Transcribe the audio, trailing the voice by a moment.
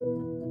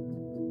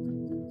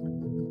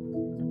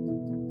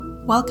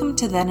Welcome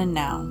to Then and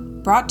Now,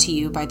 brought to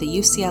you by the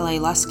UCLA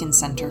Luskin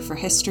Center for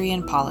History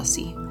and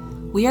Policy.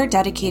 We are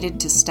dedicated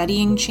to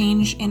studying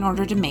change in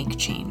order to make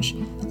change,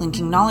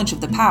 linking knowledge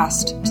of the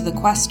past to the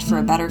quest for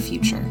a better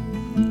future.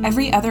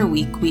 Every other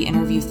week, we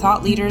interview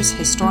thought leaders,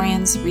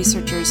 historians,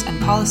 researchers,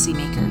 and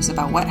policymakers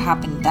about what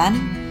happened then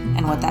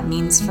and what that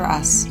means for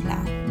us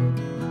now.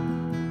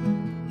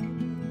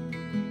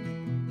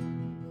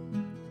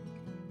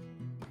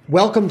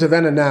 Welcome to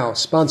Then and Now,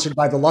 sponsored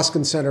by the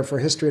Luskin Center for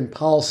History and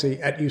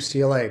Policy at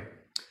UCLA.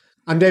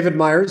 I'm David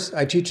Myers.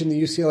 I teach in the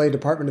UCLA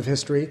Department of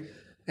History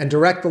and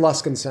direct the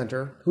Luskin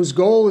Center, whose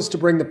goal is to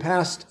bring the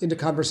past into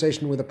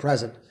conversation with the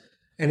present,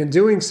 and in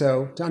doing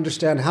so, to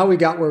understand how we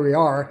got where we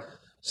are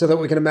so that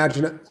we can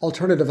imagine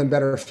alternative and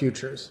better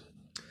futures.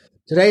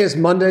 Today is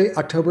Monday,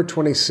 October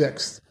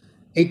 26th,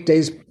 8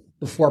 days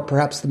before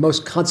perhaps the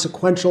most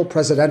consequential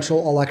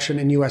presidential election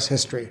in U.S.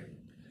 history.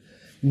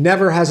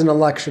 Never has an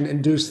election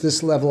induced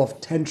this level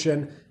of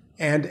tension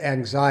and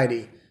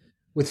anxiety,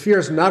 with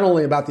fears not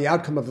only about the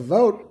outcome of the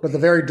vote, but the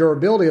very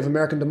durability of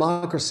American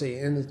democracy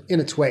in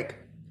its wake.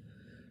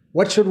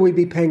 What should we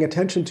be paying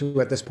attention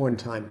to at this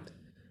point in time?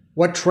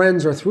 What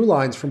trends or through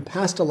lines from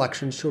past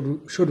elections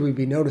should we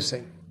be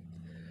noticing?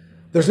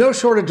 There's no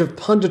shortage of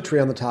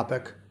punditry on the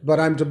topic, but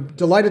I'm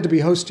delighted to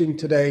be hosting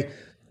today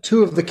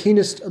two of the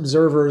keenest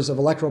observers of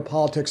electoral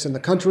politics in the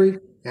country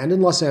and in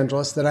Los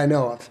Angeles that I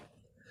know of.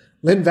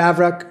 Lynn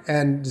Vavreck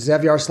and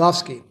Zev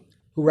Yaroslavsky,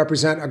 who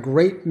represent a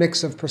great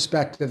mix of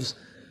perspectives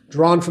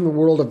drawn from the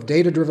world of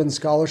data-driven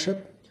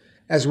scholarship,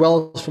 as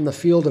well as from the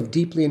field of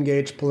deeply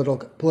engaged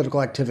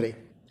political activity.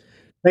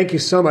 Thank you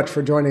so much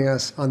for joining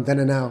us on Then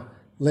and Now,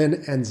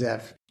 Lynn and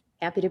Zev.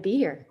 Happy to be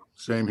here.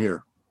 Same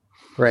here.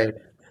 Great.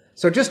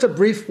 So just a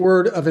brief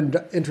word of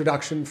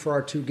introduction for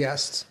our two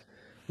guests.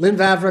 Lynn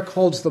Vavreck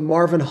holds the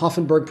Marvin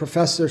Hoffenberg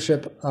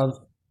Professorship of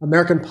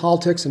American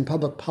Politics and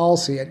Public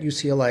Policy at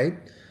UCLA.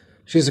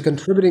 She's a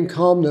contributing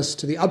columnist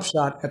to The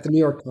Upshot at the New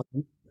York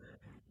Times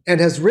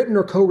and has written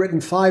or co-written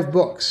 5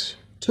 books,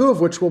 2 of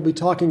which we'll be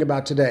talking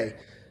about today: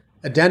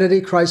 Identity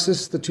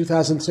Crisis, the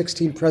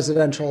 2016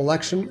 Presidential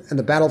Election and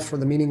the Battle for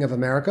the Meaning of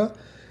America,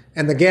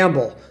 and The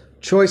Gamble,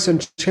 Choice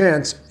and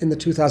Chance in the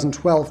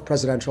 2012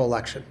 Presidential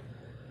Election.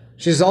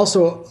 She's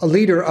also a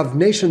leader of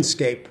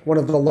Nationscape, one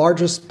of the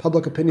largest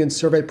public opinion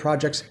survey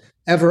projects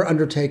ever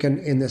undertaken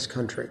in this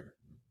country.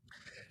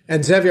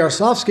 And Zev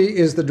Yaroslavsky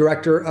is the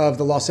director of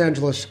the Los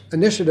Angeles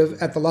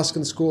Initiative at the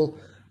Luskin School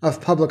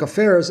of Public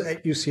Affairs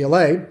at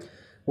UCLA,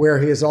 where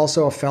he is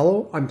also a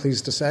fellow, I'm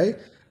pleased to say,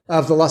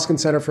 of the Luskin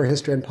Center for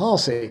History and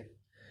Policy.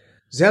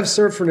 Zev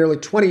served for nearly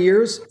 20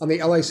 years on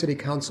the LA City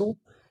Council,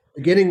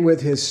 beginning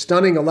with his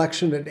stunning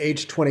election at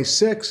age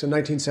 26 in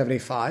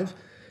 1975.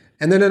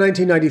 And then in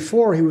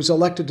 1994, he was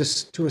elected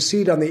to a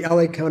seat on the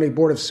LA County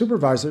Board of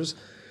Supervisors,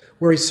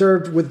 where he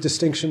served with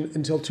distinction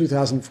until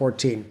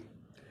 2014.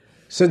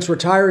 Since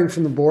retiring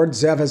from the board,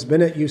 Zev has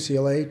been at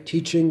UCLA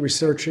teaching,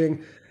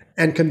 researching,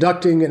 and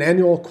conducting an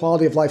annual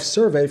quality of life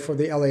survey for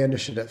the LA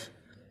Initiative.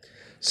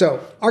 So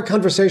our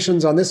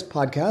conversations on this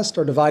podcast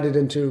are divided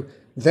into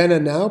then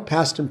and now,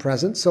 past and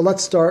present. So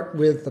let's start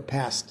with the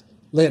past.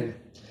 Lynn,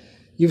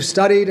 you've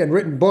studied and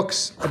written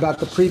books about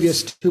the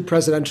previous 2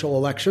 presidential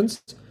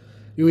elections.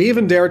 You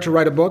even dared to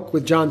write a book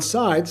with John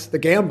Sides, The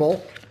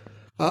Gamble,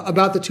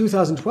 about the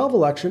 2012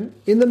 election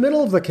in the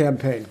middle of the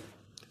campaign.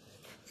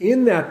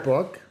 In that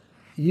book,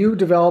 you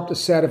developed a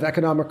set of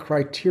economic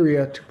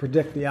criteria to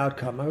predict the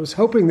outcome. I was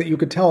hoping that you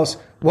could tell us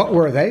what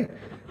were they,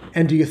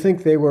 and do you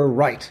think they were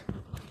right?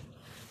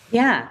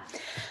 Yeah.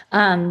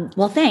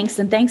 Well, thanks.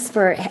 And thanks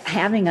for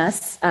having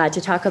us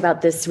to talk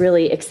about this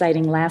really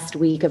exciting last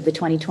week of the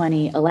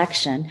 2020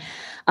 election.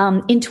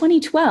 In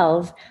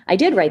 2012, I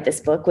did write this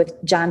book with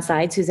John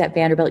Sides, who's at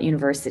Vanderbilt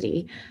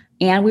University.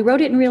 And we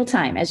wrote it in real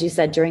time, as you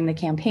said, during the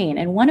campaign.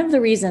 And one of the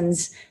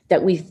reasons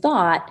that we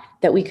thought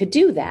that we could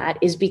do that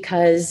is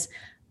because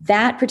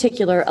that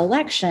particular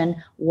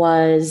election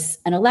was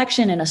an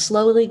election in a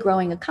slowly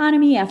growing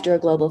economy after a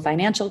global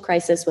financial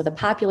crisis with a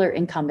popular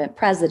incumbent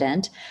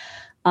president.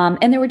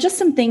 And there were just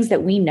some things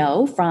that we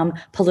know from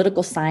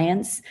political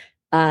science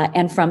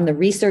and from the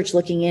research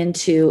looking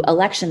into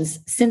elections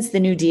since the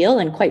New Deal,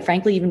 and quite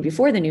frankly, even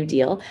before the New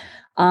Deal,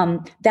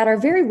 that are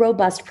very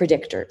robust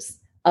predictors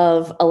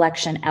of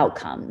election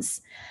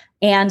outcomes.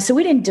 And so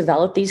we didn't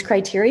develop these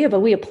criteria, but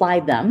we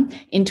applied them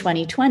in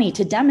 2020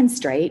 to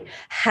demonstrate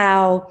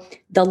how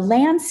the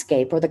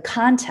landscape or the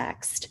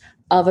context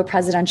of a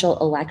presidential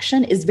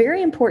election is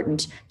very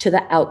important to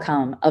the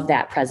outcome of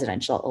that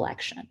presidential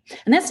election.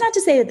 And that's not to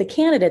say that the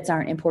candidates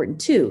aren't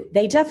important too.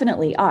 They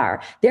definitely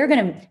are. They're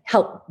going to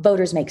help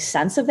voters make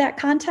sense of that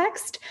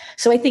context.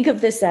 So I think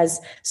of this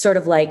as sort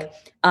of like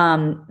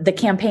the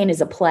campaign is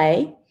a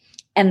play,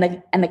 and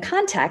the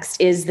context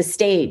is the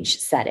stage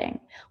setting.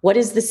 What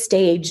does the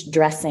stage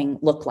dressing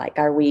look like?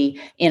 Are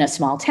we in a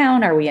small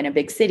town? Are we in a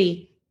big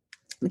city?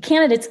 The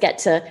candidates get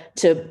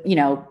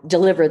to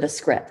deliver the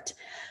script.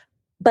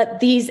 But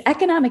these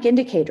economic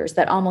indicators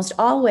that almost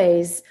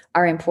always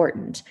are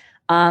important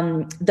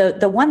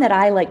The one that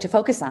I like to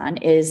focus on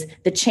is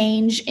the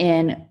change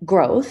in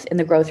growth, in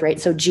the growth rate,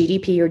 so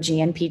GDP or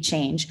GNP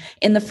change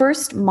in the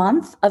first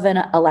month of an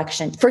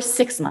election, first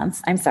 6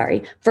 months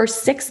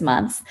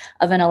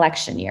of an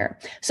election year.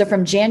 So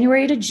from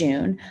January to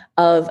June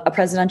of a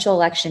presidential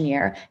election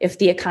year, if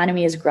the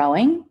economy is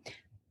growing,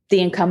 the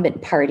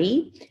incumbent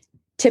party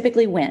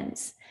typically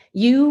wins.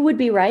 You would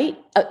be right.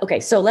 Okay,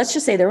 so let's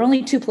just say there are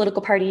only two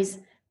political parties.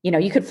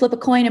 You could flip a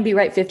coin and be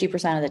right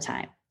 50% of the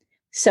time.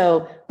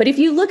 So, but if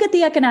you look at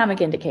the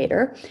economic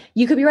indicator,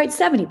 you could be right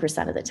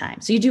 70% of the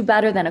time. So you do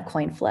better than a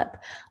coin flip.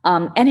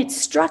 And it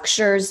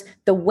structures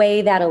the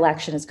way that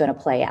election is going to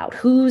play out.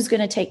 Who's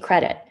going to take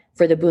credit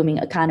for the booming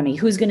economy?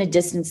 Who's going to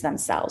distance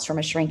themselves from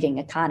a shrinking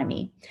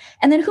economy?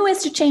 And then who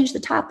has to change the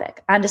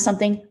topic onto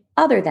something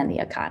other than the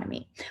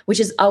economy, which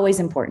is always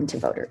important to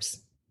voters.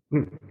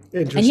 And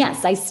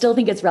yes, I still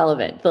think it's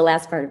relevant. The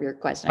last part of your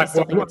question, I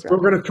still think it's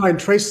relevant. We're going to try and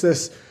trace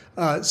this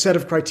set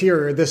of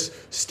criteria,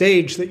 this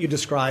stage that you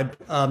described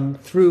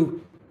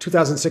through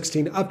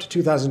 2016 up to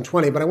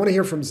 2020. But I want to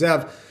hear from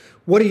Zev.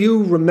 What do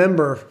you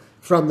remember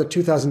from the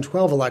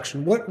 2012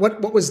 election?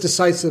 What was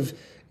decisive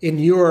in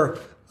your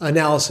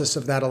analysis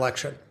of that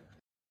election?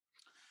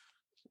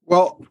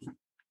 Well,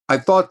 I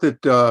thought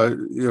that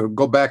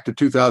go back to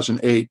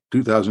 2008,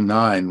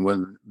 2009,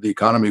 when the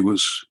economy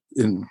was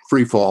in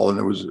free fall and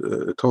there was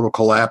a total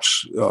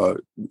collapse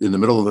in the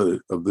middle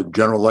of the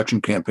general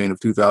election campaign of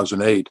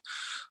 2008.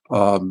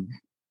 And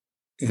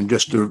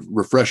just to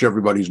refresh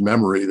everybody's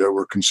memory, there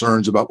were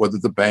concerns about whether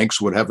the banks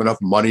would have enough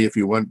money if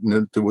you went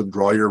to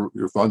withdraw your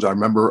funds. I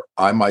remember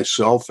I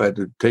myself had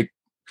to take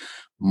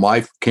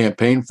my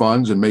campaign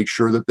funds and make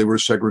sure that they were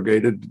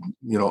segregated,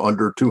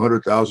 under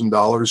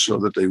 $200,000 so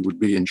that they would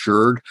be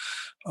insured.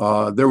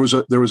 There was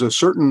a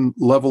certain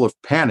level of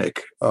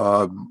panic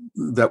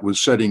that was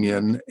setting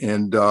in,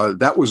 and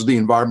that was the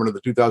environment of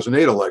the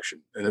 2008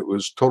 election, and it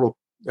was total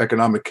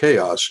economic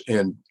chaos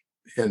and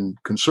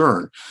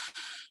concern.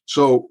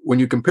 So when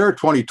you compare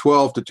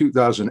 2012 to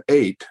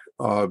 2008,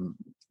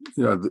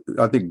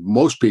 I think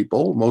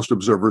most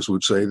observers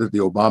would say that the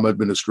Obama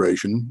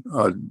administration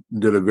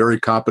did a very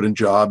competent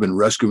job in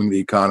rescuing the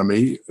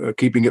economy,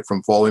 keeping it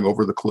from falling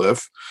over the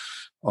cliff,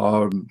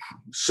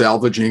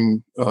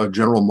 salvaging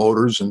General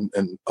Motors and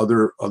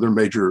other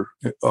major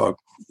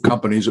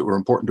companies that were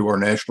important to our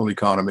national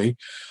economy.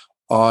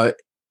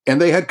 And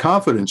they had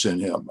confidence in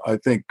him. I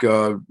think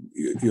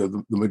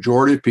the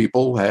majority of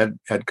people had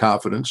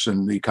confidence,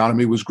 and the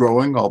economy was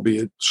growing,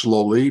 albeit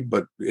slowly,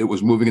 but it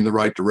was moving in the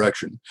right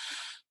direction.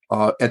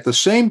 At the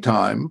same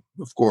time,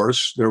 of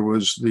course, there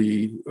was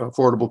the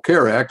Affordable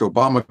Care Act,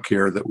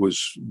 Obamacare, that was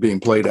being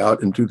played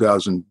out in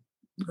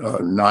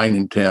 2009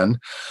 and 10.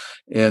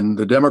 And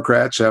the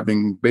Democrats,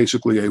 having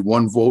basically a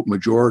one-vote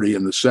majority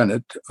in the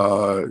Senate,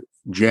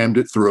 jammed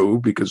it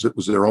through because it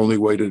was their only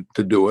way to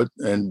do it.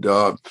 And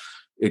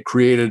it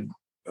created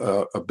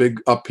a big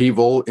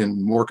upheaval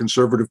in more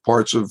conservative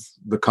parts of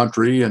the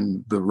country,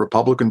 and the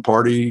Republican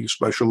Party,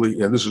 especially.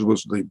 And this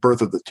was the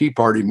birth of the Tea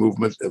Party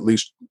movement, at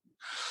least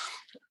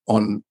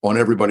on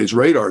everybody's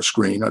radar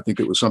screen. I think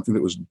it was something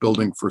that was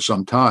building for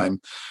some time,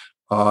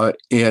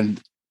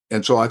 and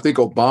so I think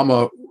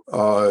Obama,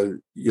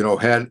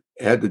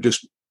 had to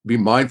just be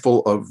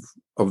mindful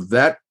of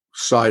that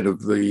side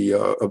of the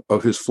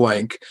of his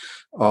flank,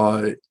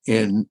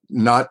 and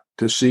not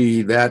to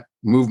see that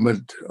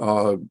movement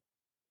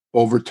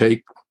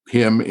overtake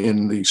him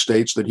in the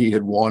states that he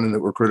had won and that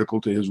were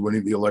critical to his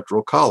winning the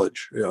Electoral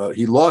College.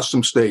 He lost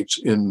some states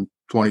in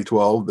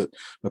 2012, that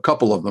a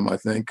couple of them, I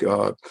think,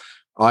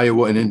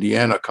 Iowa and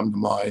Indiana come to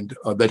mind,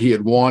 that he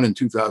had won in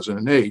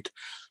 2008.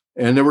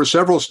 And there were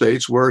several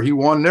states where he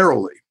won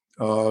narrowly.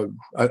 I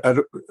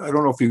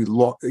don't know if he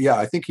lost. Yeah,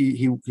 I think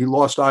he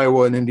lost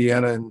Iowa and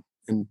Indiana,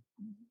 and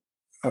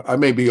I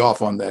may be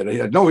off on that.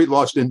 I know he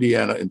lost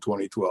Indiana in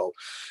 2012,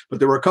 but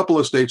there were a couple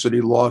of states that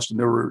he lost, and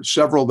there were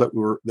several that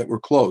were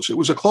close. It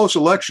was a close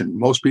election.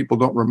 Most people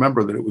don't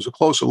remember that it was a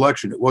close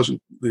election. It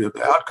wasn't, the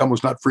outcome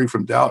was not free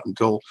from doubt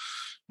until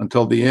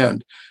the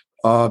end.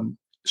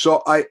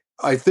 So I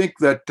think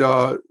that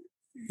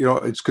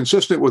it's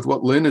consistent with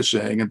what Lynn is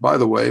saying. And by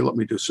the way, let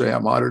me just say,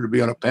 I'm honored to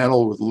be on a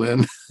panel with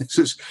Lynn. This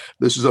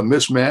is a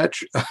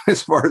mismatch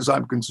as far as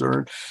I'm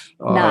concerned.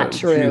 Not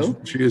true.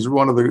 She is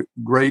one of the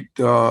great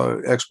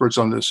experts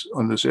in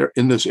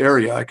this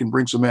area. I can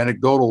bring some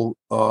anecdotal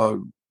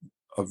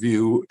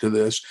view to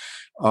this,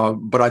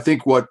 but I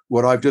think what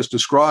I've just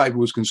described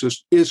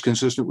is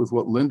consistent with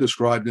what Lynn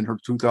described in her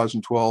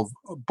 2012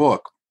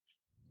 book.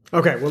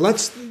 Okay, well,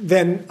 let's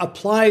then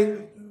apply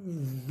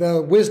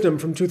the wisdom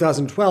from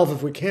 2012,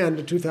 if we can,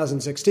 to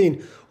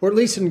 2016, or at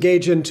least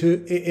engage in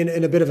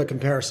a bit of a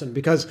comparison.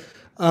 Because,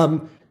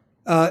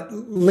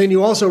 Lynn,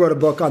 you also wrote a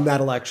book on that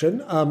election,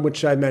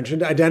 which I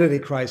mentioned, Identity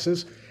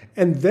Crisis.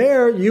 And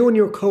there, you and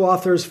your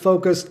co-authors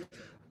focused,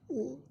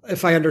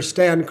 if I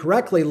understand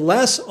correctly,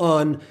 less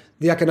on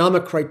the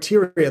economic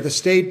criteria,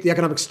 the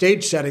economic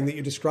stage setting that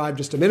you described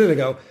just a minute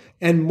ago,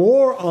 and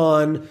more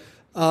on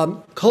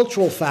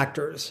cultural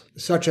factors,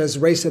 such as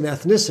race and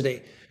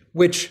ethnicity,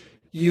 which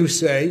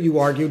you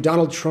argue,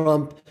 Donald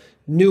Trump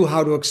knew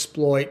how to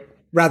exploit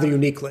rather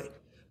uniquely.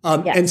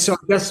 Yes. And so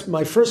I guess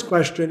my first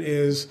question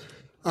is,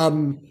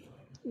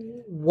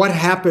 what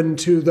happened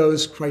to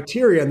those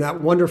criteria and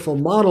that wonderful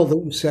model that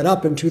you set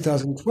up in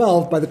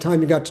 2012 by the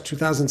time you got to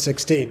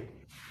 2016?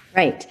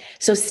 Right.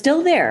 So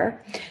still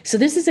there. So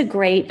this is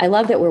I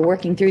love that we're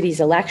working through these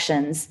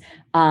elections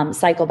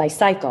cycle by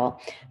cycle.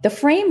 The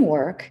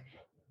framework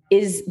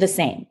is the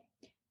same.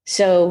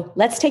 So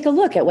let's take a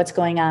look at what's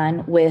going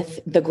on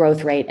with the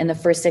growth rate in the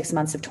first 6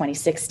 months of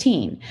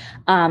 2016.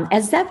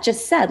 As Zeph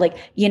just said,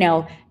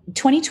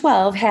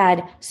 2012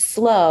 had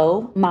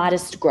slow,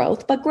 modest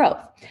growth, but growth.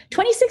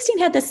 2016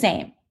 had the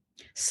same.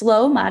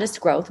 Slow,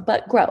 modest growth,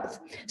 but growth.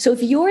 So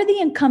if you're the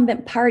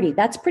incumbent party,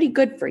 that's pretty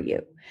good for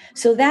you.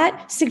 So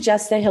that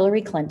suggests that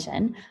Hillary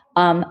Clinton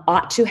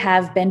ought to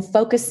have been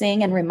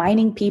focusing and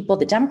reminding people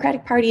the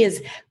Democratic Party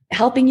is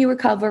helping you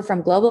recover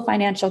from global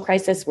financial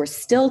crisis. We're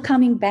still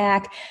coming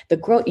back. The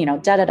growth,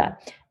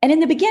 And in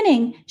the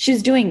beginning, she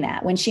was doing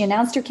that. When she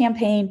announced her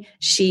campaign,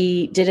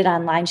 she did it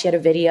online. She had a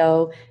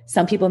video.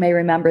 Some people may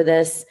remember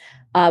this,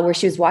 where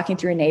she was walking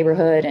through a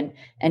neighborhood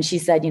and she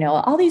said,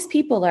 all these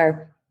people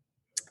are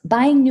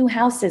buying new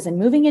houses and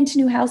moving into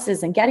new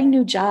houses and getting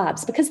new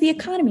jobs because the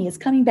economy is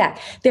coming back.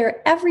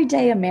 They're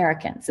everyday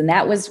Americans. And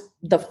that was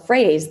the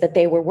phrase that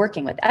they were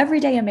working with,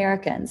 everyday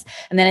Americans.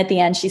 And then at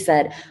the end, she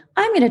said,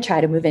 I'm going to try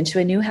to move into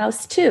a new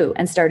house too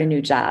and start a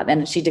new job.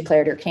 And she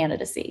declared her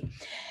candidacy.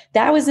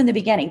 That was in the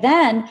beginning.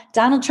 Then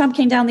Donald Trump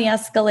came down the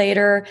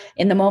escalator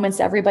in the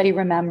moments everybody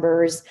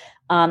remembers,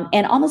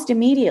 and almost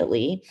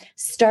immediately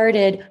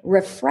started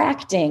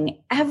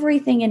refracting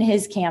everything in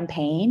his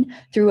campaign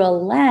through a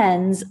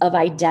lens of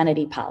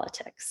identity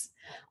politics,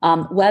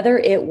 whether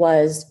it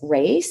was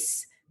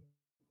race,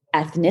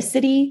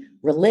 ethnicity,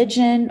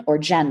 religion, or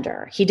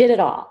gender. He did it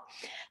all.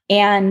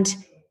 And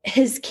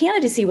his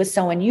candidacy was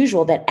so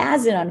unusual that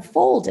as it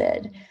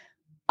unfolded,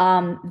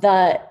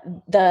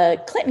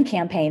 the Clinton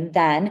campaign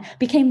then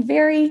became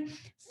very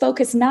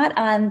focused not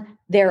on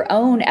their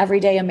own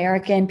everyday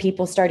American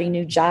people starting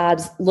new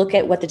jobs, look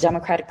at what the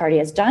Democratic Party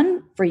has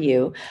done for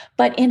you,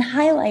 but in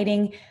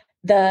highlighting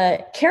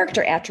the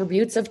character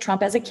attributes of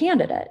Trump as a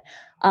candidate.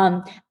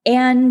 I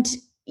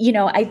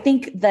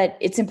think that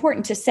it's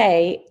important to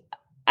say,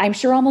 I'm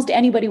sure almost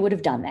anybody would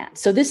have done that.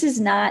 So this is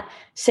not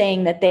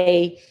saying that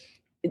they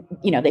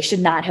should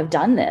not have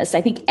done this.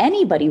 I think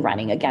anybody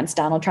running against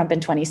Donald Trump in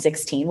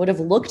 2016 would have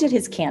looked at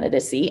his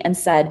candidacy and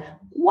said,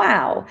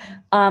 wow,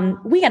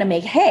 we got to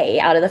make hay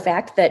out of the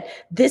fact that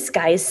this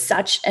guy is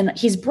and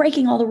he's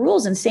breaking all the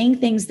rules and saying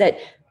things that,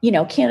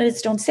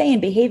 candidates don't say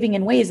and behaving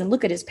in ways, and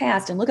look at his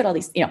past and look at all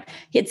these,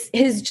 it's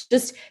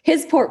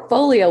his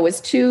portfolio was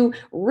too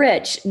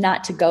rich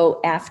not to go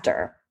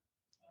after.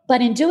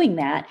 But in doing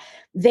that,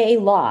 they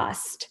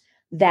lost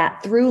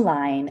that through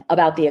line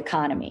about the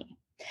economy.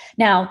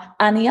 Now,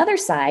 on the other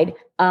side,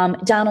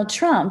 Donald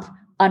Trump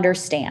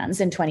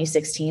understands in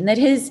 2016 that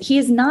he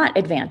is not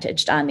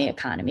advantaged on the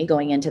economy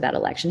going into that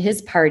election.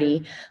 His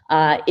party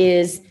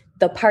is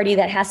the party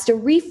that has to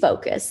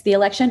refocus the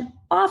election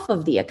off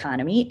of the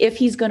economy if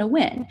he's going to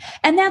win.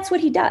 And that's what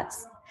he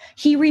does.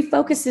 He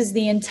refocuses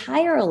the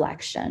entire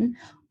election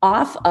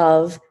off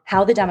of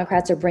how the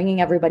Democrats are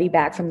bringing everybody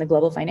back from the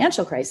global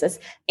financial crisis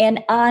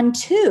and on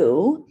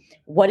to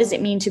what does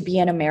it mean to be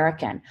an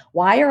American?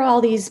 Why are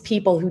all these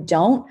people who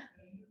don't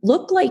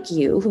look like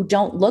you, who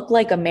don't look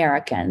like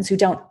Americans, who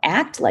don't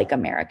act like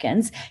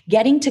Americans,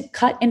 getting to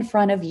cut in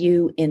front of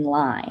you in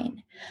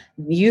line?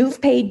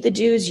 You've paid the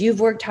dues, you've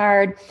worked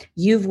hard,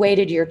 you've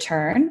waited your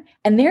turn,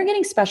 and they're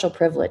getting special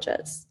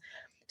privileges.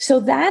 So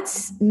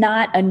that's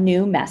not a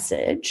new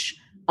message.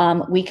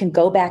 We can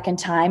go back in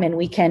time and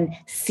we can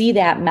see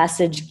that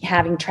message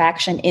having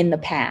traction in the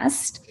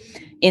past.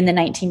 In the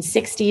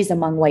 1960s,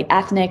 among white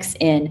ethnics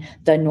in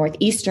the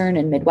northeastern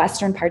and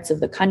midwestern parts of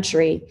the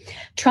country.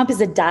 Trump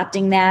is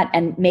adopting that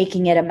and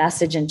making it a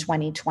message in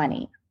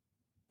 2020.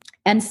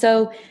 And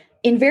so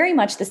in very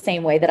much the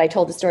same way that I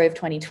told the story of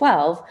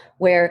 2012,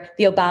 where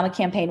the Obama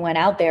campaign went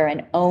out there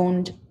and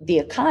owned the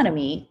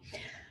economy,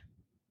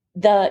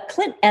 the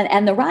Clinton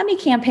and the Romney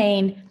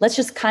campaign, let's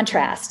just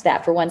contrast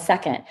that for 1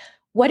 second.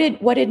 What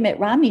did Mitt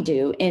Romney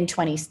do in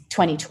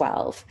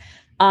 2012?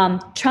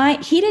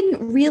 He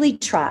didn't really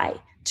try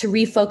to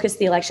refocus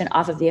the election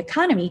off of the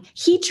economy.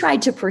 He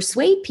tried to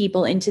persuade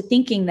people into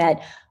thinking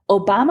that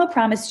Obama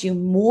promised you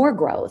more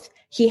growth.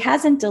 He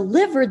hasn't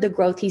delivered the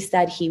growth he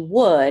said he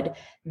would.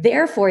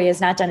 Therefore, he has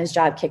not done his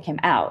job, kick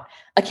him out.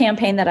 A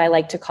campaign that I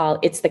like to call,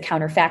 it's the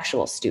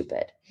counterfactual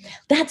stupid.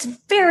 That's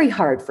very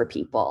hard for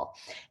people.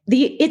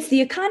 It's the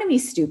economy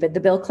stupid,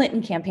 the Bill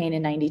Clinton campaign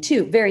in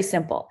 92, very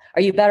simple.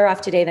 Are you better off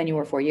today than you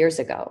were 4 years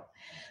ago?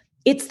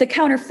 It's the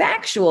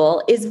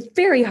counterfactual is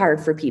very hard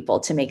for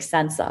people to make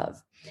sense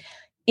of.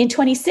 In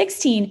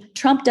 2016,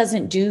 Trump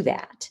doesn't do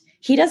that.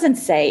 He doesn't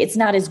say it's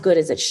not as good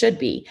as it should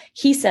be.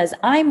 He says,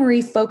 I'm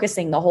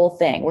refocusing the whole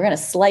thing. We're going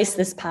to slice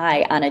this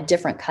pie on a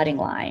different cutting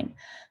line.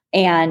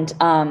 And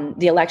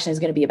the election is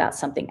going to be about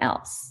something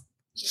else.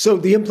 So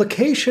the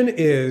implication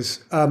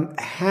is,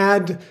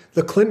 had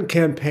the Clinton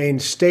campaign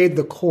stayed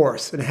the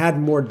course and had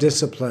more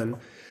discipline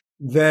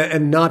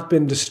and not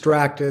been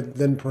distracted,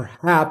 then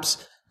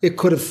perhaps it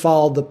could have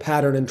followed the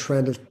pattern and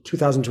trend of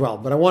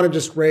 2012. But I want to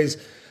just raise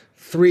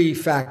three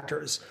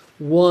factors.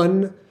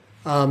 One,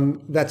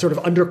 that sort of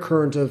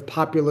undercurrent of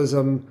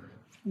populism,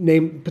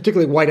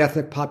 particularly white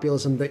ethnic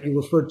populism that you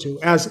referred to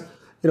as,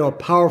 a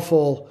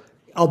powerful,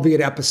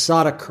 albeit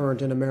episodic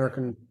current in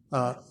American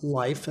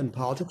life and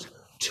politics.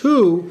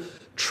 Two,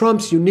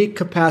 Trump's unique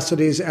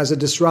capacities as a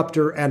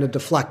disruptor and a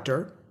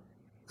deflector,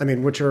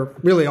 which are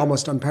really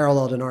almost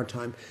unparalleled in our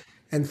time.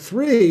 And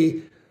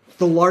three,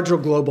 the larger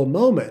global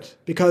moment,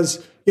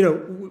 because,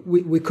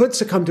 we could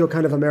succumb to a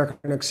kind of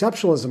American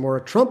exceptionalism or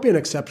a Trumpian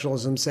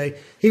exceptionalism, say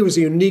he was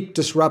a unique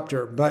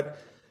disruptor. But,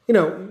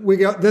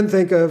 then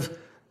think of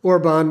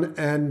Orban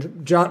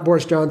and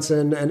Boris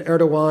Johnson and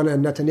Erdogan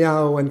and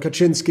Netanyahu and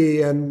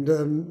Kaczynski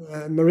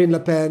and Marine Le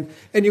Pen,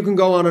 and you can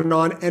go on.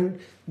 And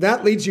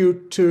that leads you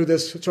to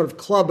this sort of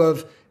club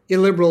of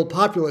illiberal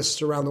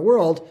populists around the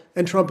world,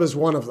 and Trump is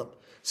one of them.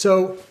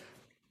 So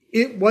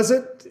was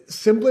it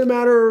simply a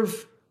matter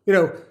of,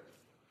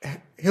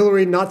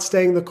 Hillary not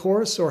staying the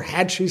course, or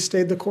had she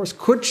stayed the course?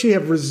 Could she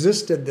have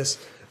resisted this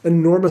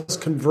enormous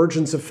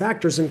convergence of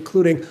factors,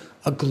 including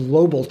a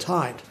global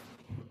tide?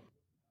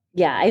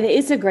 Yeah,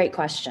 it's a great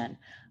question.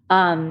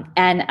 And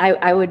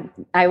I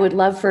would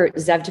love for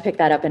Zev to pick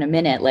that up in a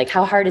minute. Like,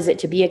 how hard is it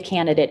to be a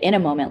candidate in a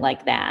moment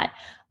like that,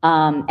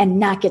 and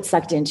not get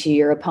sucked into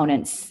your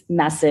opponent's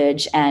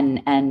message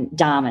and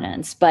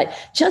dominance? But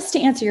just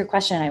to answer your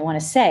question, I want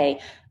to say,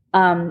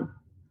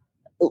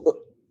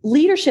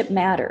 leadership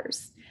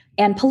matters,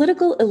 and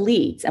political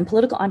elites and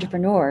political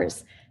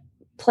entrepreneurs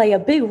play a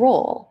big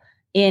role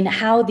in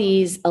how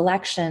these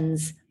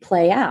elections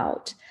play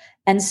out.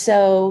 And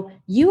so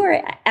you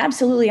are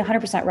absolutely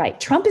 100% right.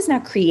 Trump is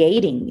not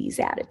creating these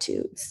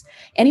attitudes.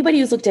 Anybody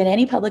who's looked at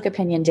any public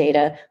opinion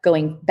data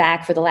going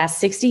back for the last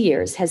 60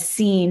 years has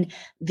seen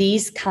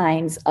these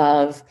kinds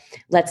of,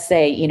 let's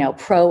say,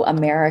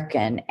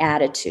 pro-American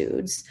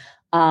attitudes.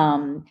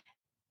 And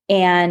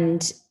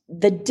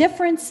the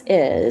difference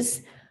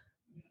is,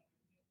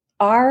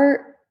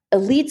 are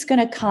elites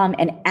going to come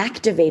and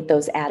activate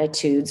those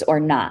attitudes or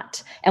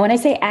not? And when I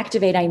say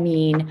activate, I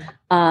mean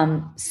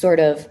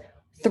sort of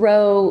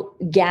throw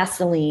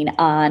gasoline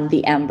on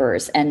the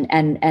embers and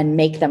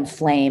make them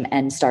flame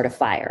and start a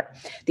fire.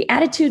 The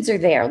attitudes are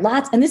there,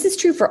 lots, and this is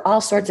true for all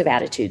sorts of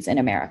attitudes in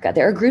America.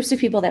 There are groups of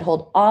people that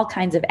hold all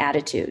kinds of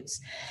attitudes.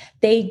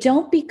 They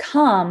don't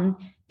become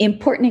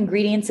important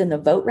ingredients in the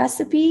vote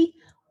recipe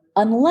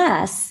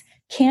unless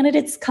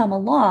candidates come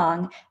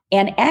along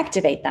and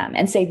activate them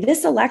and say,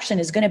 this election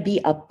is going to be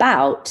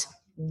about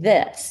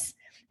this.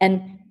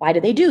 And why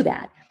do they do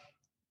that?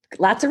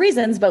 Lots of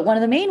reasons, but one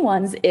of the main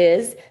ones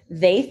is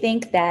they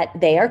think that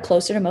they are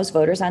closer to most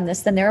voters on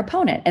this than their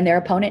opponent, and their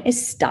opponent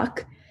is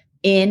stuck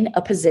in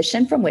a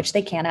position from which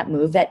they cannot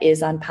move that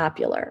is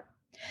unpopular.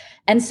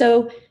 And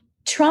so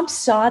Trump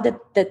saw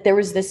that there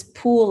was this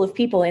pool of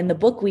people. In the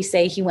book, we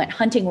say he went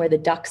hunting where the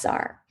ducks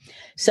are.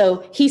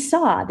 So he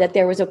saw that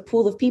there was a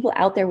pool of people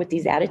out there with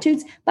these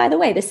attitudes. By the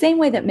way, the same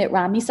way that Mitt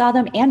Romney saw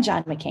them and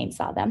John McCain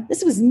saw them.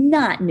 This was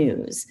not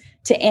news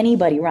to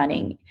anybody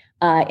running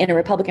in a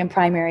Republican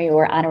primary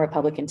or on a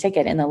Republican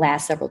ticket in the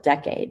last several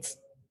decades.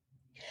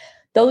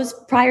 Those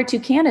prior two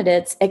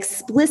candidates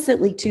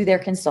explicitly to their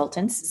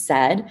consultants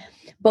said,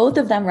 both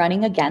of them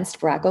running against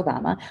Barack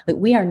Obama, that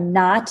we are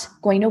not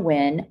going to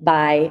win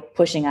by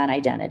pushing on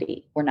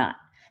identity. We're not.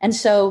 And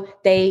so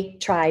they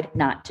tried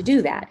not to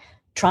do that.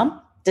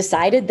 Trump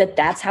decided that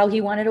that's how he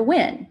wanted to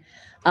win.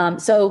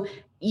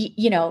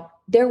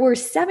 There were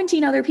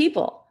 17 other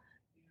people,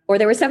 or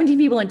there were 17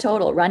 people in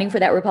total running for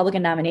that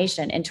Republican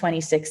nomination in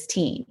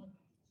 2016.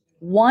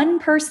 One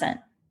person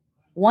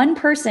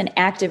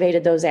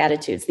activated those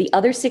attitudes. The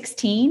other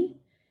 16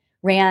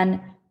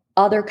 ran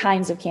other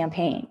kinds of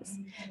campaigns.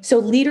 So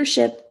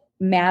leadership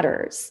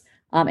matters.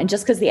 And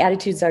just because the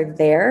attitudes are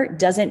there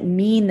doesn't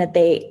mean that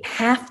they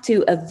have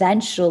to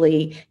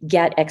eventually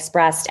get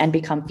expressed and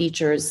become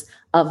features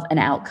of an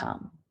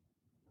outcome.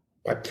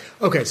 Right.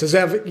 Okay, so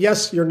Zev,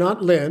 yes, you're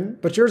not Lynn,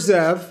 but you're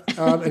Zev,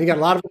 and you got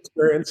a lot of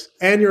experience,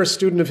 and you're a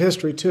student of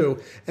history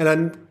too. And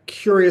I'm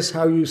curious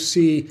how you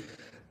see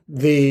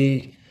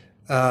the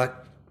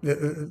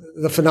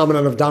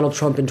phenomenon of Donald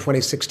Trump in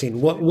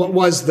 2016. What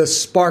was the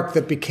spark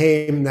that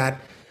became that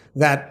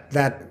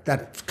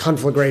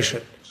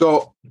conflagration?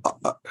 So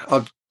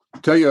I'll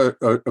tell you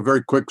a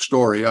very quick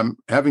story. I'm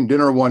having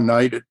dinner one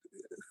night at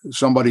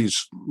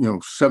somebody's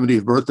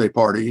 70th birthday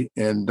party,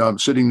 and I'm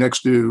sitting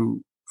next to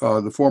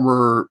the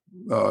former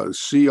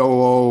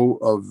COO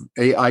of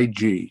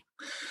AIG.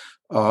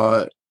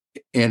 And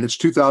it's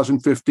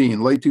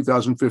 2015, late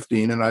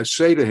 2015. And I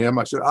say to him,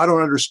 I said, I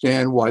don't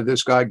understand why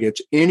this guy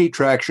gets any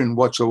traction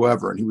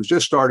whatsoever. And he was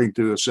just starting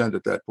to ascend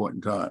at that point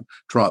in time,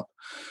 Trump.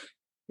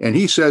 And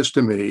he says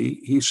to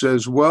me,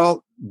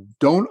 well,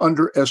 don't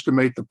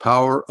underestimate the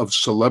power of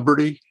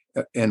celebrity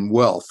and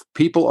wealth.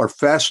 People are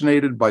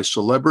fascinated by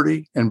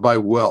celebrity and by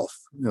wealth.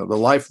 The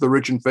life of the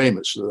rich and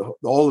famous,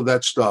 all of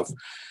that stuff.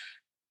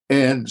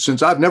 And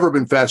since I've never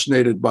been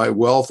fascinated by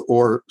wealth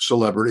or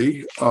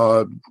celebrity,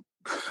 that's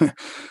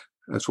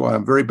why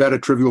I'm very bad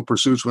at Trivial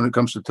Pursuits when it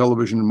comes to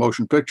television and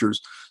motion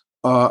pictures.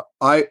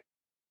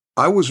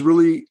 I was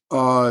really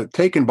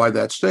taken by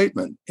that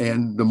statement.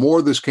 And the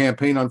more this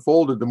campaign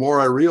unfolded, the more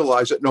I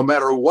realized that no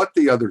matter what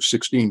the other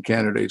 16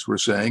 candidates were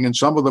saying, and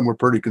some of them were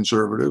pretty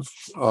conservative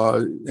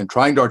and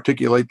trying to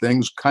articulate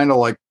things kind of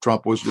like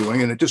Trump was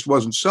doing, and it just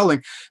wasn't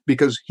selling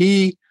because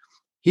he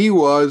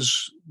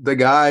was the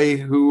guy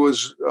who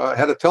was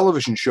had a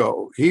television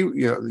show. He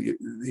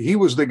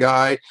was the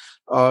guy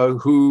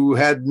who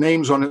had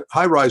names on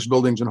high-rise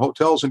buildings and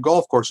hotels and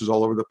golf courses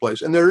all over the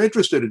place. And they're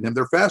interested in him.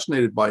 They're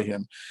fascinated by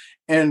him.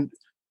 And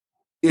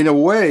in a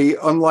way,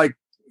 unlike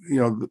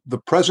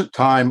the present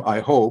time, I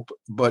hope,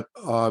 but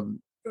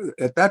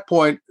at that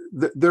point,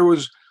 there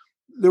was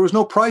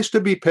no price to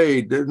be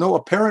paid. There's no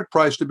apparent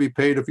price to be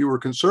paid if you were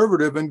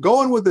conservative and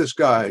going with this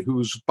guy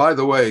who's, by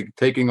the way,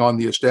 taking on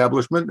the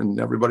establishment, and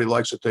everybody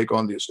likes to take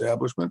on the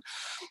establishment.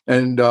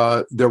 And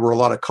there were a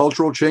lot of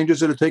cultural changes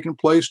that had taken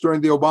place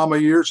during the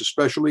Obama years,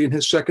 especially in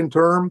his second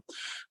term.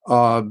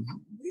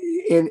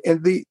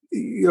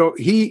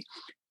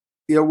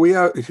 We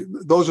are,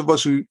 those of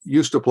us who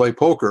used to play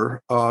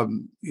poker,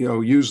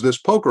 use this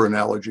poker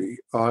analogy.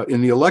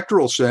 In the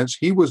electoral sense,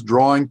 he was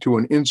drawing to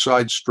an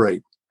inside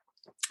straight,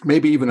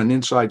 maybe even an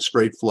inside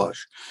straight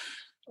flush.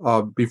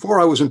 Before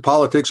I was in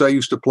politics, I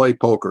used to play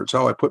poker. It's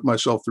how I put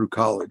myself through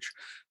college,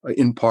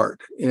 in part.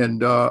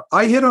 And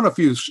I hit on a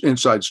few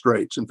inside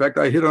straights. In fact,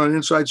 I hit on an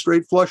inside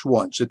straight flush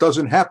once. It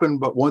doesn't happen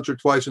but once or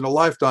twice in a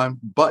lifetime,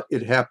 but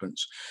it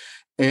happens.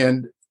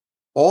 And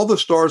all the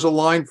stars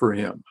aligned for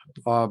him.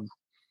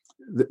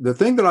 The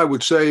thing that I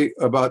would say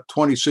about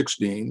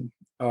 2016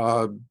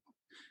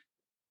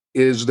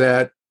 is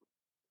that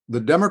the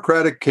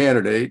Democratic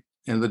candidate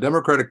and the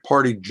Democratic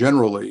Party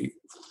generally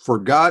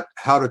forgot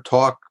how to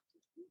talk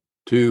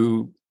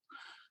to,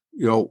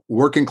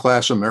 working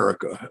class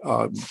America.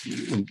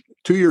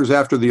 2 years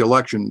after the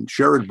election,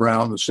 Sherrod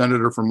Brown, the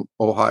senator from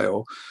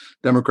Ohio,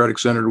 Democratic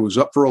senator, was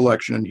up for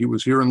election, and he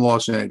was here in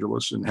Los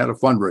Angeles and had a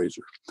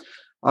fundraiser.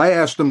 I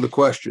asked him the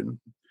question,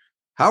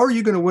 how are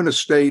you going to win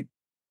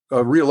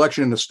a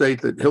re-election in a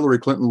state that Hillary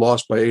Clinton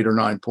lost by 8 or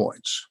 9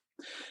 points?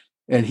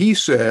 And he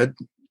said,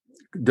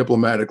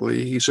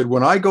 diplomatically,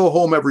 when I go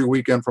home every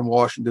weekend from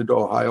Washington to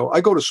Ohio,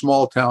 I go to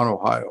small town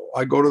Ohio.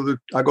 I go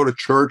to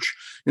church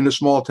in the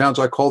small towns.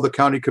 I call the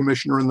county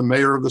commissioner and the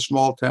mayor of the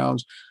small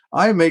towns.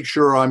 I make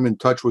sure I'm in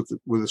touch with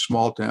the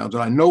small towns,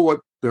 and I know what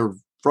their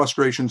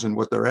frustrations and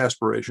what their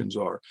aspirations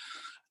are.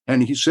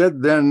 And he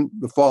said then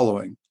the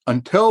following: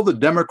 until the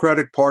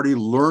Democratic Party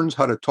learns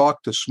how to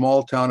talk to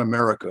small town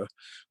America,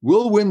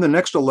 we'll win the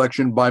next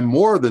election by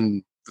more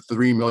than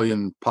 3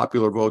 million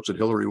popular votes that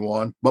Hillary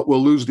won, but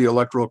we'll lose the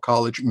Electoral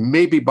College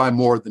maybe by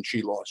more than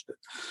she lost it.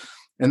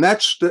 And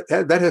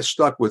that has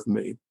stuck with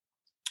me.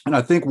 And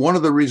I think one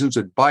of the reasons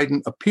that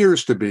Biden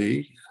appears to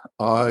be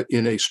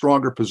in a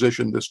stronger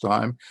position this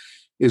time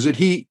is that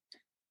he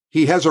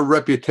has a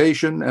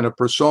reputation and a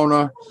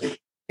persona,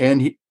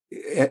 and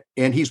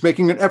he's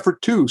making an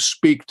effort to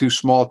speak to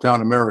small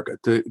town America,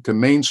 to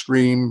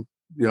mainstream,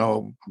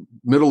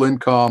 middle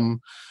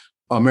income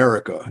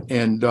America.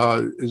 And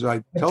as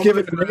I tell give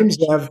it names,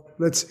 Lev.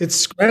 It's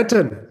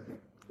Scranton.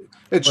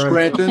 It's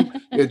Scranton.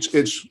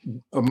 It's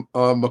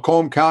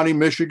Macomb County,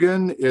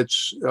 Michigan.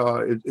 It's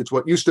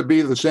what used to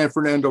be the San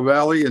Fernando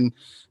Valley in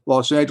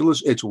Los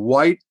Angeles. It's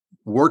white,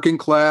 working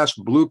class,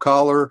 blue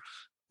collar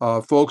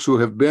folks who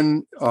have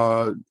been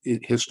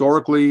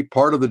historically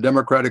part of the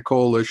Democratic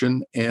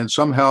coalition, and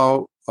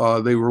somehow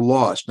they were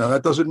lost. Now,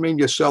 that doesn't mean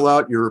you sell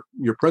out your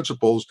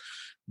principles,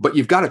 but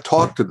you've got to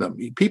talk to them.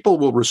 People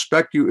will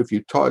respect you if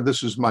you talk.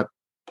 This is my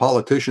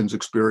politician's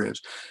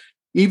experience.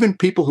 Even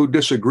people who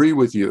disagree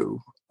with you,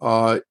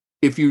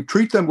 if you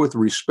treat them with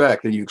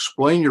respect and you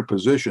explain your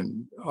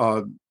position,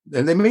 and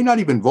they may not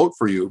even vote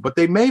for you, but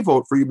they may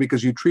vote for you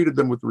because you treated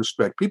them with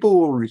respect.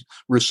 People will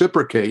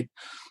reciprocate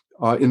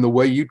in the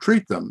way you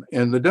treat them.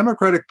 And the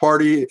Democratic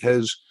Party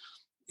has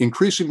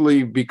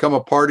increasingly become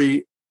a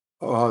party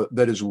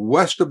that is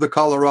west of the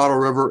Colorado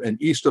River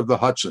and east of the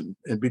Hudson.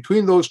 And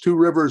between those two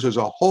rivers is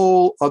a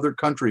whole other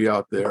country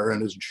out there.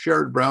 And as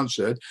Sherrod Brown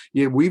said,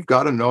 we've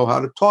got to know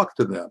how to talk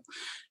to them.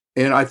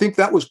 And I think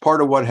that was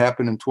part of what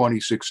happened in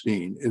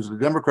 2016, is the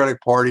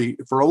Democratic Party,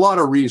 for a lot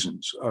of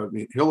reasons.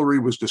 Hillary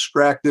was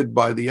distracted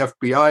by the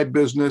FBI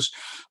business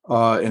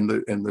and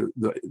the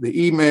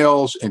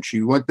emails, and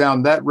she went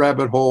down that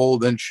rabbit hole.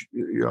 Then,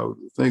 the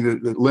thing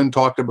that Lynn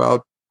talked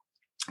about,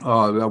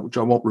 which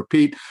I won't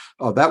repeat,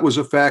 that was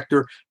a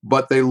factor.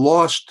 But they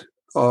lost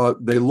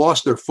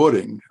their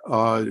footing.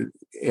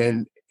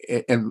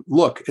 And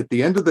look, at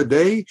the end of the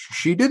day,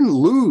 she didn't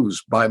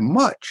lose by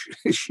much.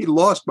 She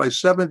lost by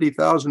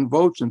 70,000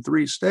 votes in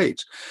 3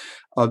 states.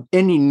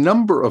 Any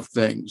number of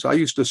things. I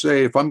used to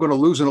say, if I'm going to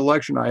lose an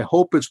election, I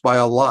hope it's by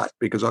a lot,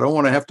 because I don't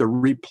want to have to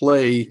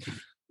replay,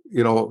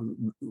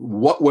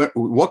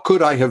 what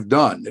could I have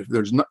done?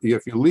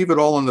 If you leave it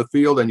all on the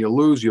field and you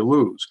lose, you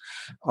lose.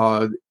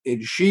 I'm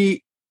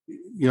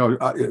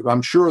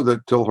sure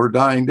that till her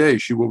dying day,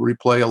 she will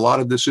replay a lot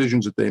of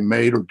decisions that they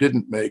made or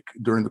didn't make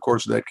during the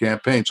course of that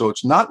campaign. So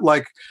it's not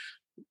like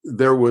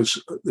there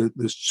was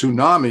this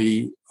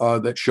tsunami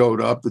that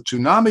showed up. The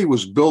tsunami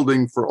was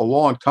building for a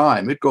long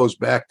time. It goes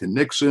back to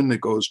Nixon.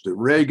 It goes to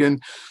Reagan.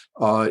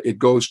 It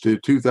goes to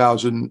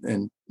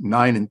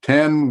 2009 and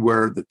 10,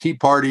 where the Tea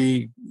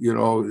Party,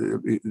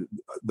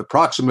 the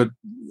proximate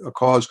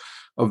cause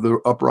of the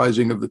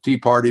uprising of the Tea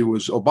Party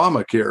was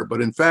Obamacare.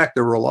 But in fact,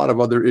 there were a lot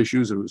of other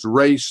issues. There was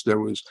race. There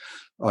was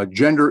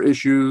gender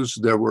issues.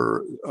 There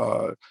were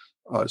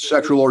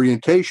sexual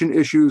orientation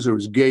issues. There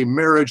was gay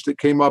marriage that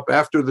came up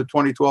after the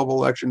 2012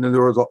 election. And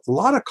there was a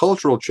lot of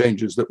cultural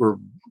changes that were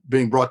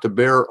being brought to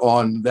bear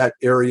on that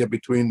area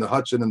between the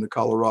Hudson and the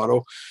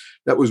Colorado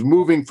that was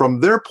moving from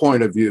their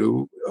point of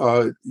view.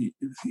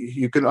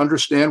 You can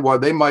understand why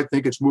they might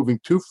think it's moving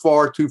too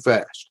far, too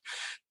fast.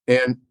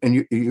 And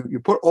you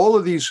put all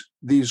of these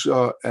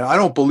and I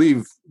don't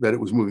believe that it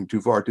was moving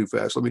too far, too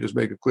fast. Let me just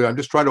make it clear. I'm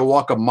just trying to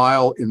walk a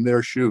mile in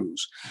their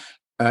shoes.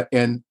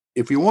 And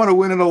if you want to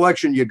win an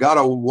election, you got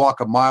to walk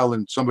a mile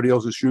in somebody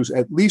else's shoes,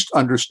 at least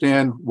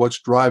understand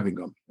what's driving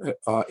them.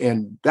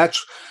 And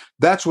that's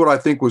what I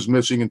think was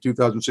missing in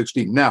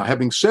 2016. Now,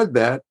 having said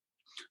that,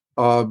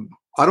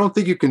 I don't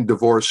think you can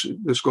divorce.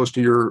 This goes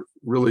to your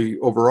really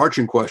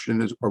overarching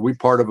question: are we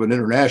part of an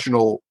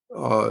international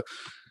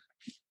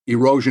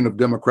erosion of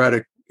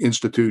democratic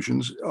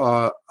institutions?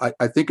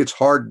 I think it's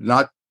hard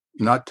not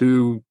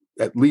to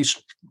at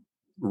least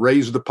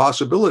raise the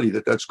possibility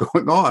that that's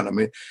going on. I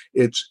mean,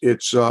 and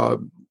it's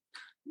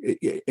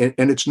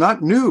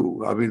not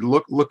new. I mean,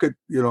 look at,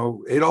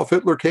 Adolf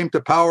Hitler came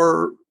to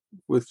power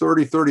with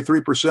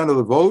 33% of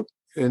the vote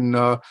in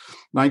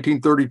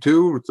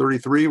 1932 or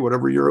 33,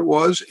 whatever year it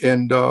was.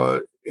 And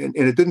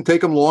it didn't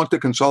take him long to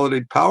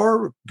consolidate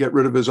power, get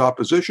rid of his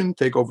opposition,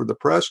 take over the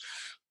press.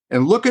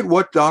 And look at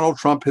what Donald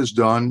Trump has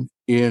done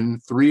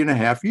in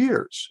 3.5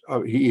 years.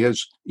 He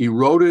has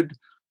eroded,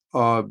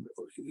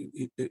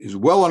 is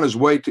well on his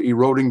way to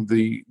eroding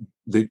the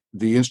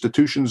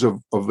institutions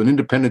of an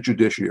independent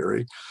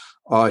judiciary.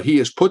 He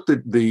has put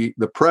the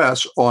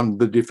press on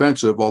the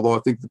defensive, although I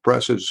think the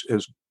press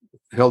has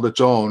held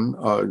its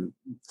own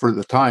for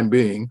the time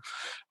being.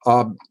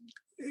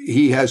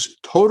 He has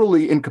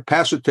totally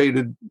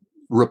incapacitated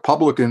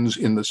Republicans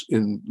in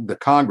the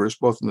Congress,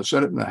 both in the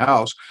Senate and the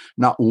House.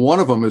 Not one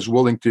of them is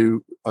willing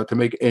to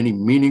make any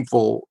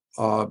meaningful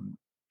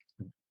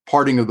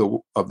parting of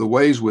the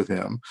ways with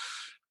him.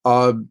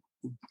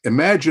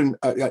 Imagine,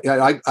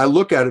 I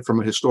look at it from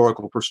a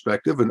historical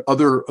perspective, and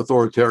other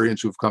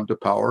authoritarians who've come to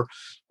power,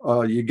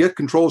 you get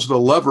controls of the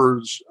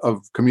levers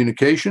of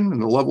communication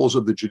and the levels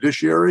of the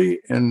judiciary,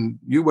 and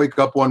you wake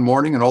up one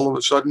morning and all of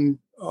a sudden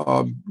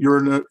you're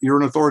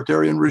an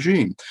authoritarian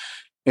regime.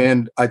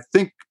 And I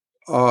think,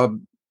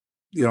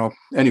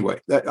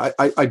 anyway,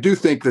 I do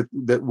think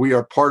that we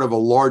are part of a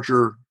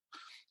larger.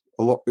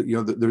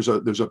 There's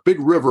a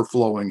big river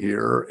flowing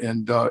here,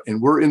 and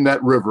we're in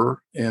that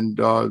river, and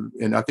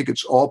I think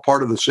it's all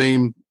part of the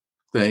same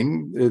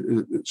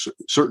thing.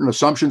 Certain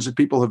assumptions that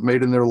people have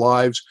made in their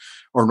lives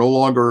are no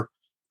longer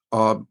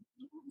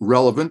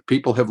relevant.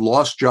 People have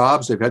lost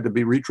jobs; they've had to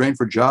be retrained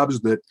for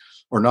jobs that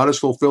are not as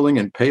fulfilling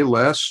and pay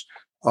less.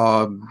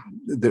 So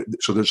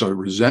there's a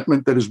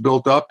resentment that is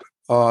built up,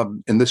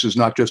 and this is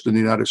not just in the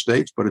United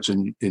States, but it's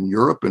in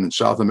Europe and in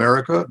South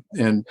America,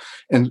 and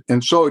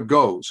so it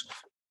goes.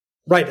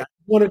 Right. I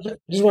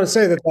just want to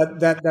say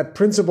that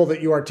principle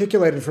that you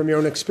articulated from your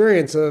own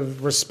experience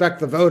of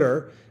respect the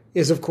voter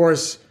is, of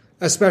course,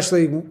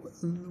 especially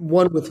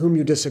one with whom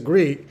you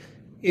disagree,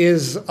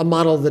 is a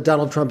model that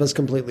Donald Trump has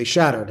completely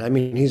shattered. I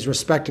mean, he's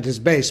respected his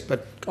base,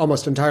 but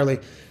almost entirely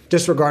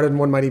disregarded, and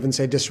one might even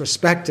say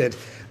disrespected,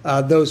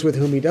 those with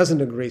whom he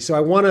doesn't agree. So I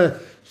want to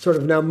sort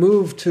of now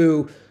move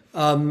to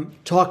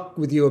talk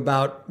with you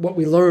about what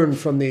we learned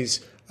from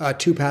these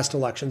two past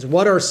elections.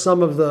 What are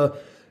some of the,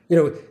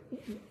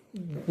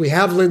 we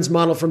have Lynn's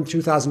model from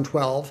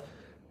 2012.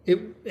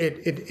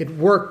 It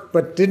worked,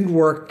 but didn't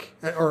work,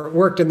 or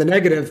worked in the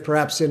negative,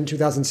 perhaps in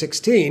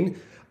 2016,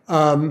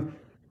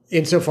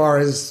 insofar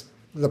as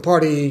the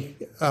party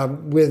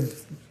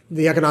with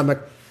the economic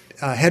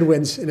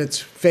headwinds in its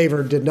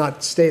favor did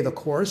not stay the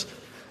course.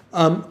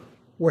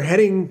 We're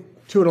heading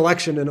to an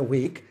election in a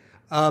week.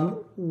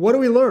 What do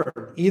we learn,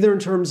 either in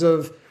terms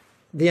of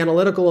the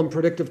analytical and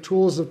predictive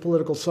tools of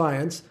political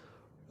science,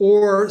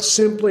 or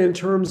simply in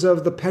terms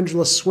of the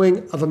pendulous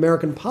swing of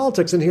American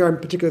politics? And here I'm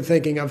particularly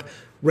thinking of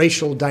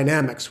racial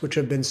dynamics, which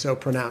have been so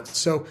pronounced.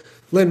 So,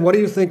 Lynn, what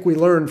do you think we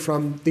learned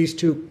from these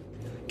two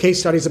case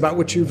studies about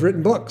which you've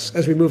written books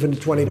as we move into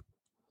 2020?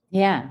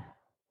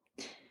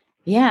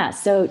 Yeah.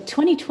 So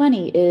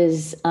 2020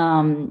 is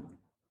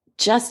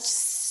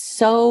just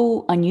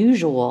so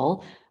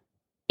unusual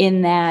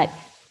in that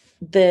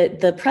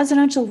the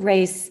presidential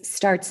race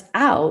starts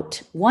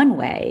out one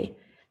way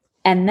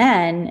and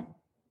then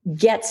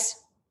gets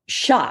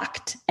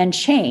shocked and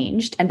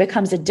changed and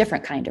becomes a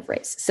different kind of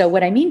race. So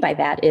what I mean by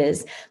that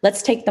is,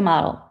 let's take the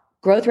model,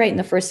 growth rate in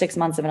the first 6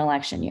 months of an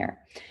election year.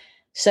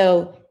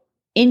 So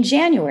in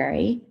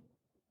January,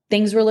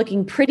 things were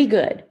looking pretty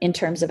good in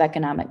terms of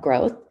economic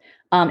growth,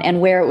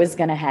 and where it was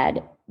going to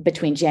head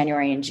between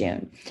January and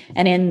June.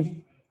 And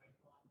in,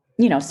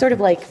 sort of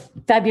like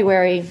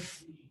February,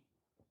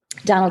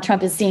 Donald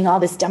Trump is seeing all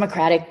this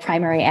Democratic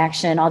primary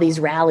action, all these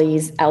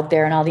rallies out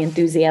there and all the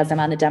enthusiasm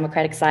on the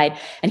Democratic side.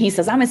 And he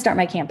says, I'm going to start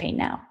my campaign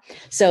now.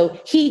 So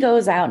he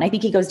goes out, and I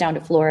think he goes down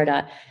to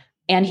Florida,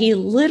 and he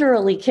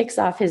literally kicks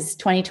off his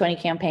 2020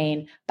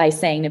 campaign by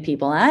saying to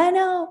people, I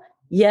know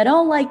you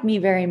don't like me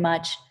very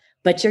much,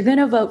 but you're going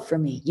to vote for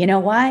me. You know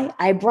why?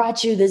 I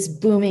brought you this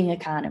booming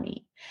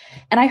economy.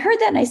 And I heard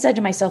that and I said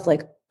to myself,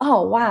 like,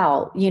 oh,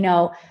 wow,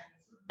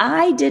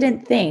 I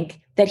didn't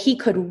think that he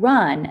could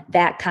run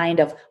that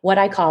kind of what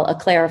I call a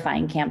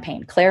clarifying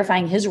campaign,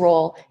 clarifying his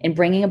role in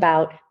bringing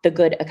about the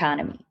good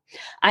economy.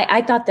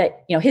 I thought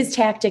that, his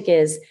tactic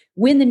is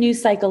win the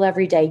news cycle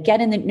every day,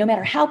 no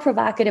matter how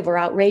provocative or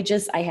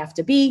outrageous I have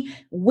to be,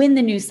 win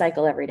the news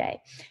cycle every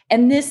day.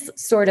 And this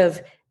sort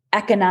of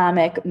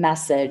economic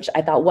message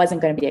I thought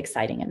wasn't going to be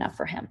exciting enough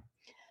for him.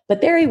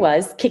 But there he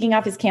was, kicking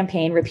off his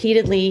campaign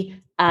repeatedly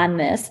on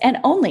this and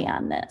only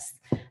on this.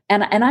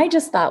 And I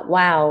just thought,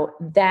 wow,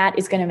 that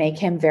is going to make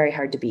him very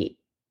hard to beat.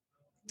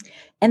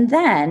 And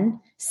then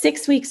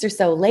 6 weeks or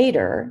so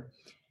later,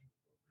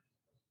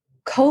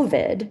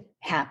 COVID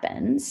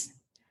happens.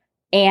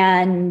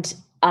 And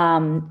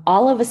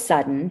all of a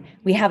sudden,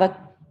 we have a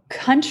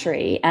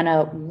country and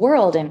a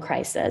world in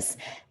crisis.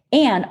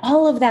 And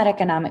all of that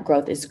economic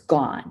growth is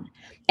gone.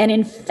 And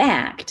in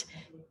fact,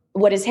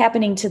 what is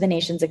happening to the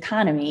nation's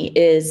economy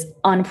is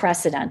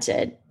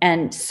unprecedented,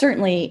 and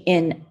certainly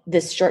in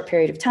this short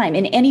period of time,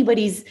 in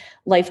anybody's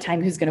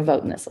lifetime who's going to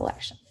vote in this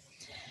election.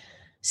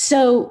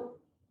 So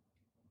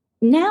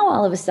now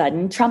all of a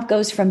sudden, Trump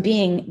goes from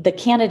being the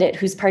candidate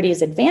whose party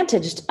is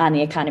advantaged on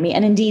the economy,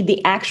 and indeed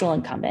the actual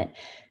incumbent,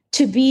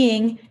 to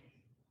being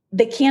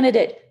the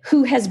candidate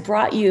who has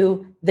brought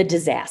you the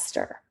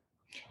disaster.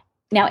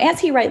 Now,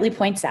 as he rightly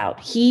points out,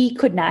 he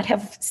could not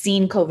have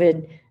seen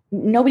COVID.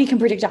 Nobody can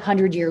predict a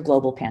 100-year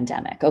global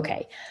pandemic.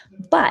 Okay.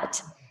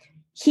 But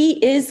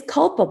he is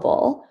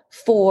culpable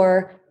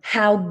for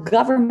how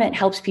government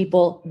helps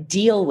people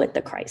deal with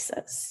the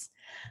crisis.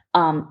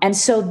 And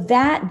so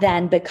that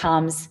then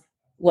becomes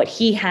what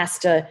he has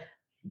to,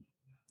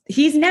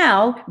 he's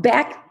now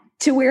back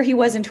to where he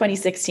was in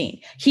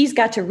 2016. He's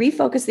got to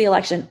refocus the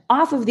election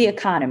off of the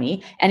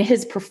economy and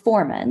his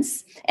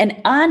performance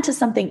and onto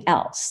something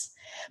else.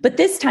 But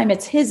this time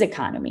it's his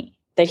economy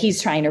that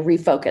he's trying to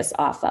refocus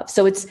off of.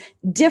 So it's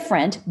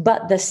different,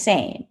 but the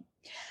same.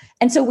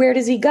 And so where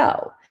does he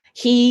go?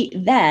 He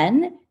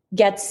then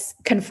gets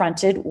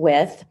confronted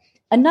with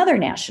another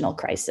national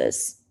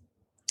crisis,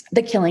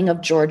 the killing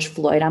of George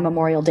Floyd on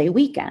Memorial Day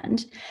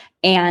weekend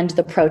and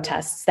the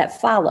protests that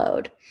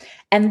followed.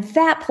 And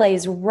that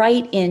plays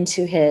right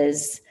into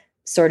his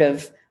sort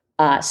of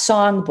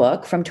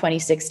songbook from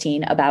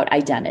 2016 about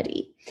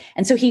identity.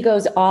 And so he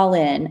goes all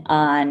in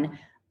on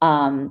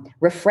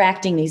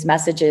refracting these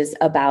messages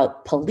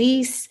about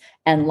police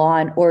and law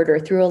and order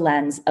through a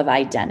lens of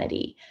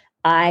identity.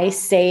 I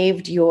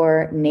saved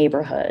your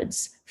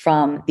neighborhoods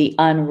from the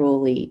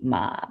unruly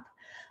mob.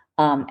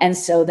 And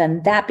so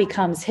then that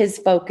becomes his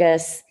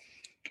focus,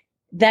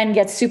 then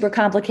gets super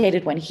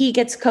complicated when he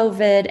gets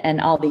COVID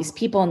and all these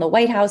people in the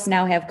White House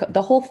now have,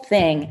 the whole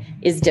thing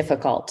is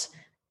difficult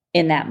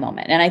in that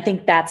moment. And I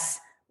think that's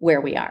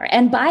where we are.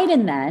 And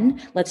Biden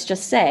then, let's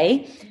just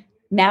say,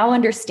 now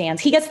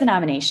understands, he gets the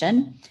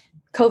nomination,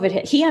 COVID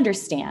hit, he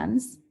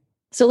understands.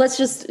 So let's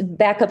just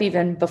back up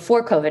even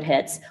before COVID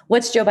hits.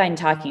 What's Joe Biden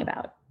talking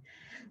about?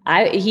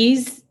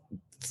 He's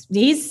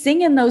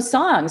singing those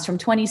songs from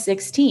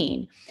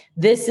 2016.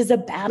 This is a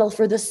battle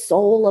for the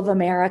soul of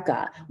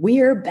America.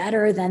 We're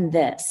better than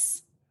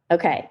this.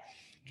 Okay.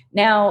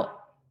 Now,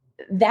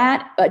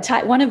 that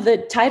one of the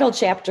title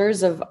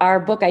chapters of our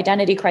book,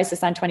 Identity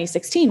Crisis on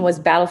 2016, was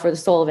Battle for the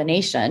Soul of a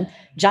Nation.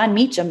 John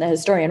Meacham, the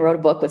historian, wrote a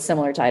book with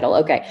similar title.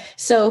 Okay,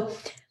 so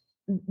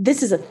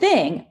this is a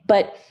thing,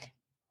 but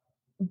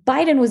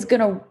Biden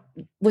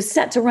was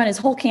set to run his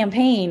whole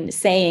campaign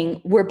saying,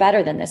 we're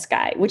better than this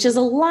guy, which is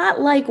a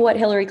lot like what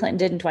Hillary Clinton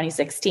did in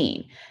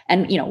 2016.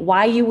 And,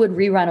 why you would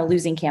rerun a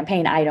losing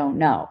campaign, I don't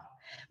know.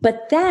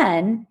 But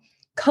then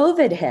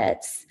COVID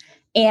hits,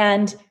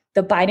 and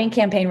the Biden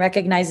campaign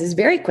recognizes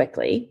very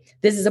quickly,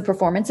 this is a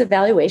performance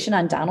evaluation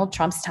on Donald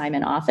Trump's time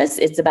in office.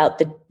 It's about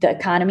the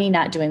economy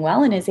not doing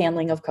well and his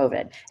handling of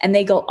COVID. And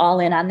they go all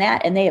in on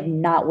that, and they have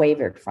not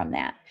wavered from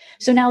that.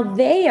 So now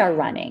they are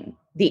running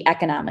the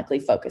economically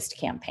focused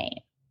campaign.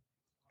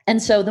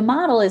 And so the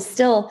model is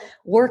still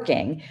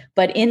working,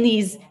 but in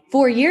these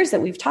 4 years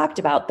that we've talked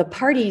about, the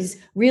parties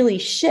really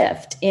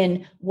shift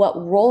in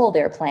what role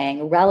they're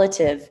playing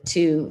relative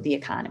to the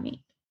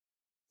economy.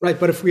 Right,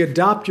 but if we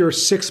adopt your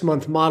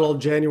 6-month model,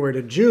 January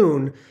to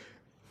June,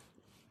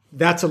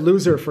 that's a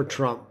loser for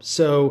Trump.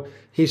 So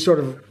he sort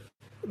of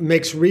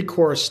makes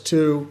recourse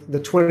to the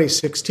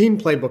 2016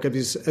 playbook,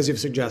 as you've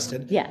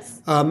suggested.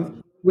 Yes.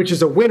 Which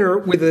is a winner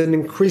with an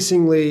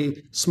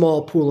increasingly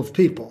small pool of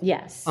people.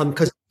 Yes.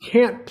 Because you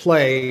can't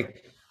play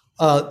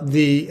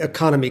the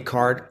economy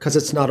card because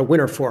it's not a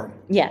winner for him.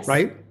 Yes.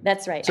 Right?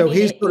 That's right. So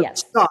he's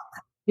stuck.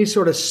 He's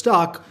sort of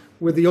stuck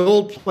with the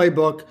old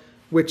playbook,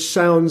 which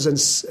sounds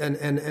and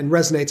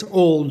resonates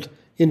old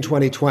in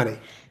 2020.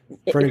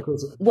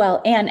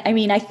 Well, and I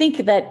mean, I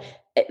think that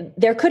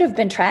there could have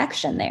been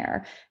traction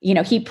there. You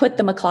know, he put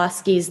the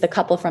McCloskeys, the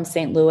couple from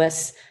St.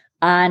 Louis,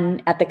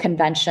 on at the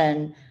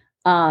convention.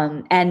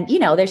 And, you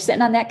know, they're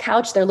sitting on that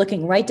couch. They're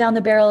looking right down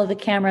the barrel of the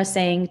camera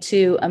saying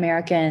to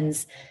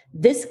Americans,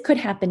 this could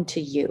happen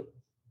to you.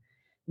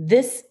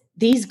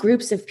 These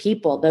groups of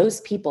people,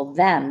 those people,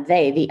 them,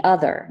 they, the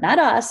other, not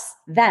us,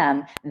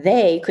 them,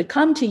 they could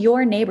come to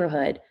your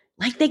neighborhood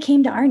like they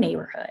came to our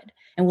neighborhood.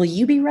 And will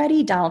you be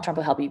ready? Donald Trump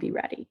will help you be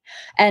ready.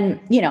 And,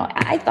 you know,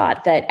 I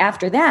thought that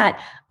after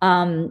that,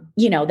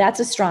 you know, that's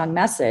a strong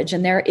message.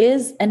 And there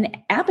is an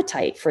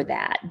appetite for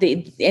that.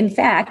 In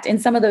fact, in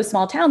some of those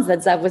small towns that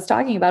Zev was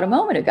talking about a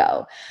moment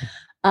ago.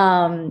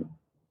 But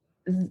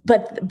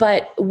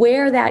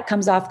where that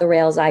comes off the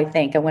rails, I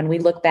think, and when we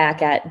look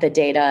back at the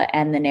data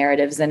and the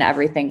narratives and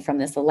everything from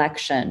this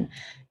election,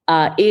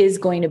 is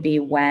going to be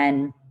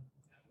when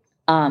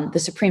the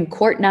Supreme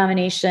Court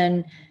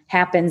nomination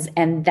happens,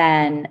 and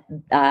then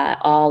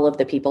all of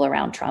the people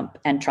around Trump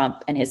and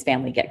his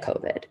family get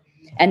COVID,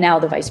 and now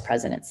the vice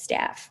president's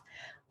staff.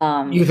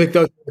 You think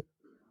those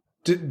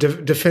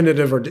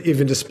definitive or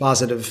even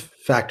dispositive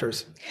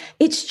factors?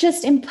 It's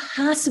just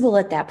impossible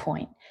at that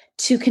point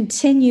to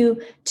continue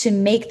to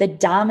make the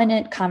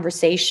dominant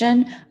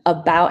conversation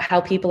about how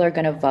people are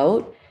going to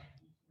vote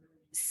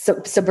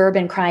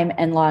suburban crime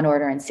and law and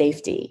order and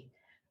safety.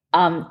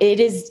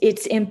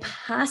 It's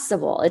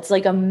impossible. It's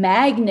like a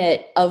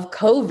magnet of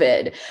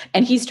COVID,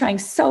 and he's trying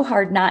so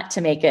hard not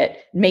to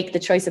make the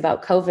choice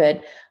about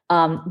COVID.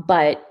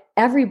 But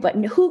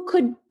everybody who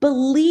could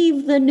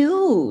believe the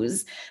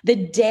news the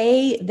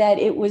day that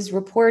it was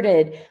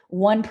reported,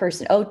 one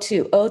person,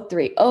 02,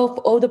 03,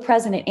 the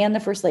president and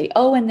the first lady,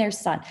 and their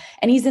son,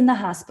 and he's in the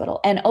hospital,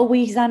 and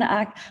he's on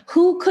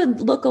who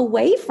could look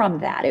away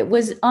from that? It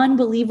was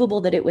unbelievable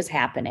that it was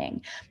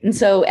happening. And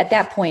so at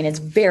that point, it's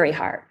very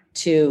hard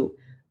to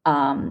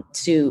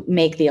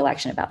make the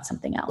election about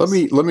something else.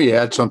 Let me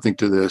add something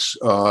to this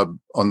on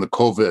the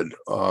COVID.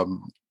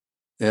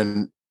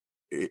 And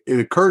it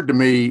occurred to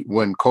me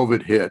when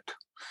COVID hit,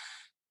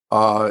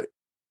 I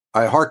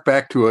hark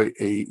back to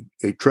a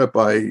trip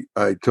I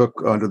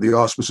took under the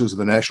auspices of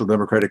the National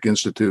Democratic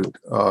Institute,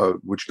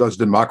 which does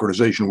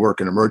democratization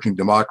work in emerging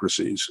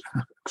democracies,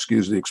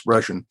 excuse the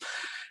expression.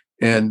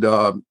 And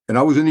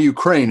I was in the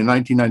Ukraine in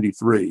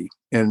 1993,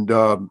 and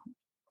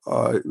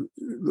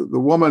the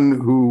woman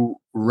who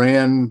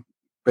ran,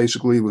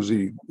 basically was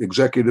the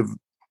executive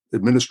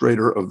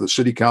administrator of the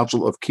city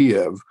council of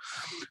Kiev,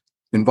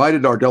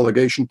 invited our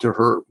delegation to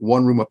her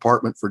one-room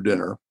apartment for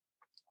dinner.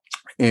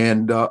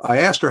 And I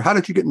asked her, how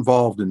did you get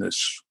involved in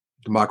this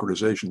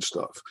democratization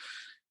stuff?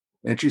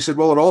 And she said,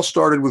 well, it all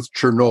started with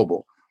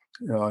Chernobyl,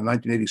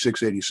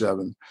 1986,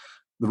 87.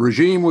 The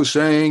regime was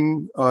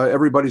saying,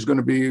 everybody's going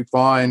to be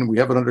fine. We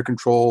have it under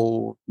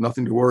control,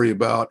 nothing to worry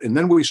about. And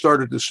then we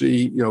started to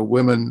see,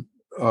 women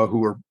who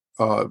were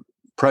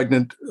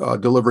pregnant,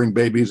 delivering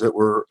babies that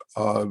were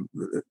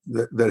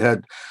that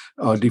had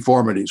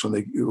deformities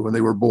when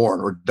they were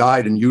born or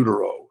died in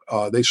utero.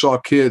 They saw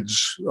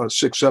kids,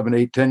 6, 7,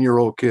 8,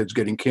 10-year-old kids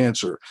getting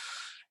cancer,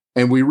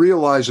 and we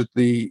realized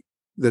that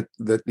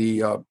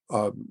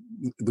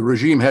the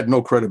regime had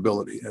no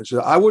credibility. And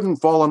so I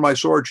wouldn't fall on my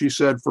sword, she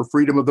said, for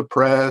freedom of the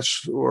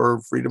press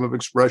or freedom of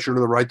expression or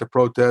the right to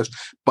protest,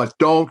 but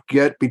don't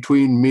get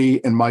between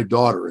me and my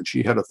daughter. And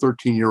she had a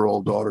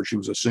 13-year-old daughter. She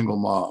was a single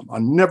mom.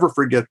 I'll never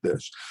forget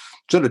this.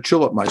 It sent a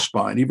chill up my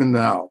spine, even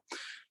now.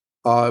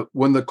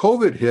 When the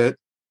COVID hit,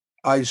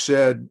 I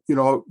said,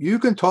 you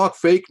can talk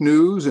fake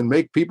news and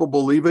make people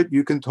believe it.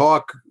 You can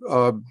talk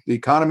the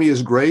economy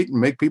is great and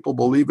make people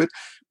believe it,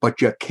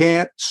 but you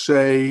can't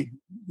say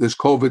this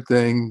COVID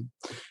thing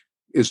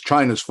is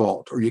China's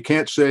fault, or you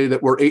can't say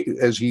that we're,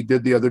 as he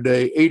did the other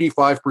day,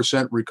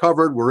 85%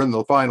 recovered. We're in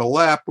the final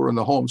lap. We're in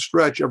the home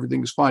stretch.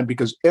 Everything is fine,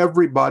 because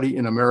everybody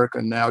in America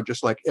now,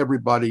 just like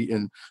everybody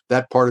in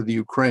that part of the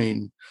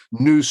Ukraine,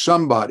 knew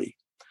somebody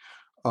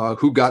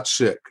who got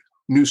sick,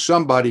 knew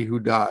somebody who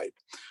died.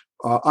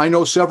 I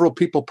know several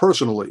people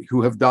personally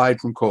who have died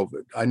from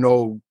COVID. I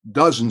know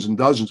dozens and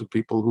dozens of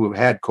people who have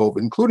had COVID,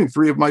 including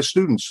 3 of my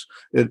students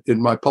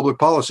in my public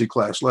policy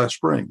class last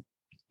spring.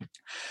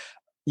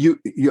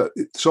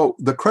 So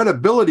the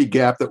credibility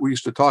gap that we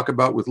used to talk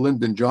about with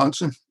Lyndon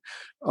Johnson,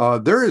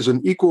 there is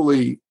an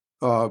equally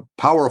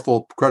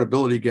powerful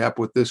credibility gap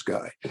with this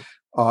guy.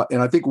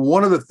 And I think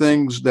one of the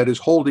things that is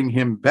holding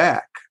him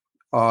back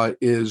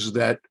is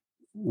that,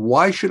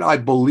 why should I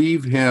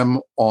believe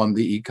him on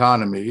the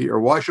economy, or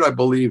why should I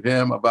believe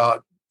him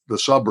about the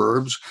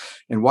suburbs,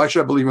 and why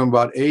should I believe him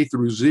about A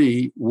through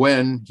Z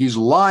when he's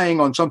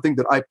lying on something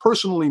that I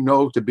personally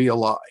know to be a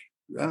lie?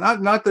 And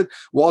not that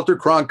Walter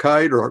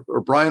Cronkite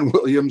or Brian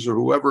Williams or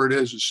whoever it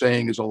is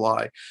saying is a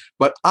lie,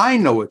 but I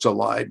know it's a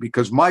lie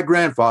because my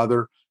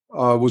grandfather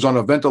was on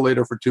a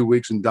ventilator for 2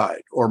 weeks and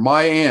died, or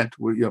my aunt,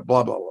 blah,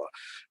 blah, blah.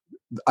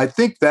 I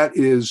think that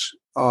is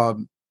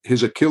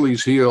his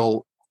Achilles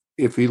heel.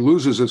 If he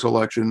loses this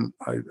election,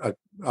 I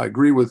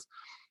agree with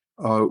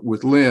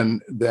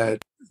Lynn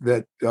that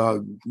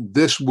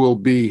this will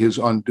be his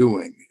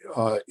undoing.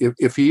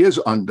 If he is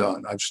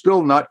undone, I'm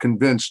still not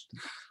convinced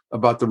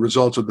about the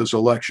results of this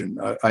election.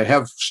 I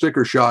have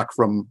sticker shock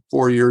from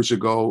 4 years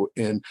ago,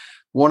 and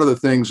one of the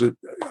things that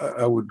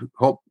I would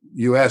hope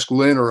you ask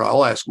Lynn, or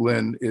I'll ask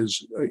Lynn,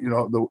 is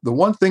the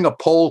one thing a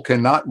poll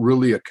cannot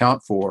really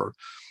account for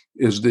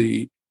is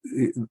the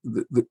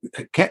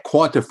can't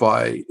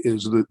quantify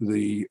is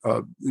the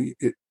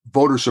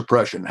voter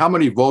suppression. How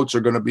many votes are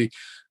going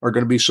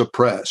to be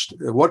suppressed?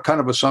 What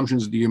kind of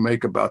assumptions do you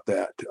make about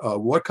that?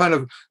 What kind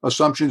of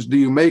assumptions do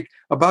you make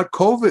about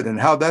COVID and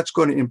how that's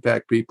going to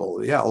impact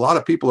people? Yeah, a lot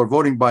of people are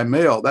voting by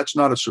mail. That's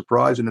not a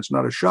surprise and it's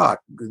not a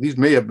shock. These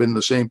may have been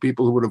the same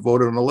people who would have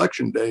voted on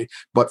election day,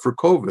 but for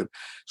COVID.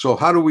 So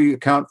how do we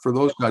account for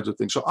those kinds of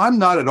things? So I'm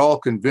not at all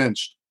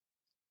convinced.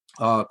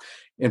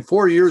 And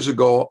 4 years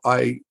ago,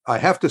 I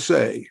have to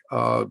say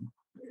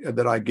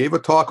that I gave a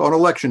talk on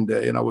election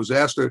day, and I was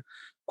asked a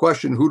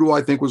question, who do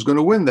I think was going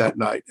to win that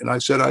night? And I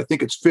said, I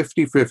think it's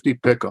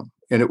 50-50 pick 'em.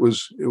 And it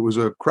was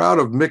a crowd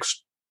of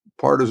mixed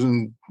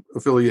partisan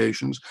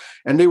affiliations,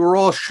 and they were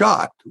all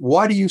shocked.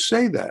 Why do you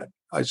say that?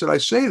 I said, I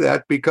say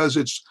that because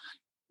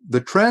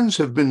the trends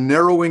have been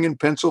narrowing in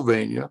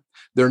Pennsylvania.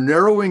 They're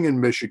narrowing in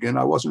Michigan.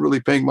 I wasn't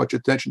really paying much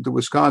attention to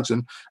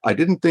Wisconsin. I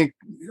didn't think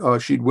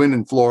she'd win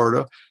in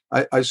Florida.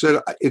 I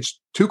said,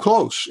 it's too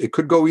close. It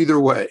could go either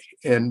way.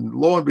 And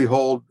lo and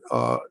behold,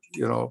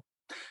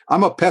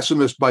 I'm a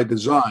pessimist by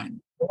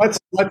design.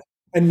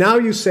 And now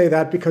you say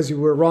that because you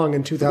were wrong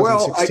in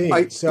 2016.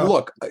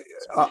 Well,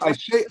 I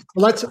say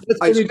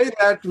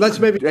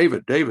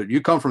that. David,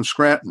 you come from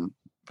Scranton.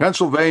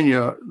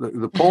 Pennsylvania,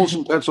 the polls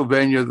in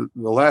Pennsylvania,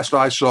 the last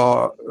I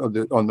saw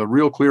on the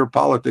Real Clear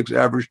Politics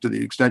average, to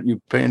the extent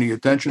you pay any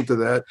attention to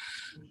that,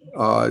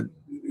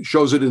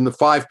 shows it in the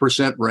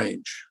 5%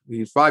 range.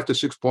 He's 5 to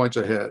 6 points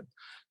ahead.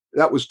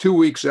 That was 2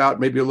 weeks out,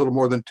 maybe a little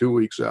more than 2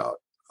 weeks out.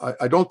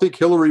 I don't think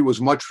Hillary was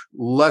much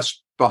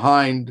less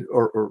behind,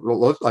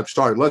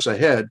 less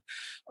ahead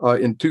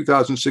in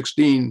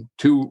 2016,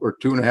 2 or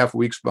 2.5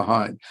 weeks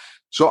behind.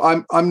 So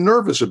I'm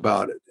nervous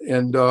about it,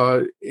 and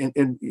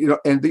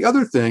the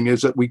other thing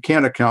is that we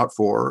can't account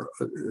for,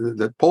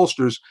 that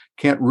pollsters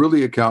can't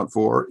really account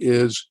for,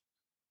 is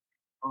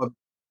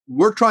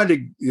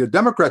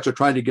Democrats are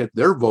trying to get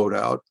their vote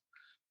out.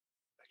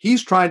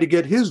 He's trying to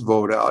get his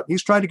vote out.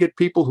 He's trying to get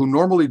people who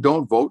normally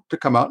don't vote to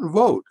come out and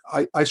vote.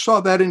 I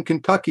saw that in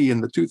Kentucky in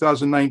the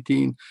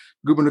 2019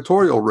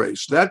 gubernatorial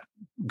race. That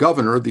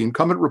governor, the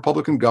incumbent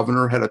Republican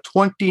governor, had a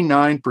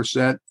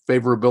 29%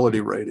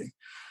 favorability rating.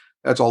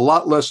 That's a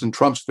lot less than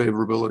Trump's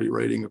favorability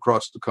rating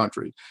across the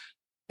country.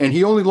 And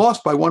he only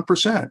lost by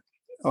 1%.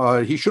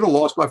 He should have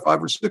lost by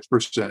 5 or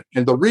 6%.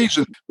 And the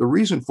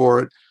reason for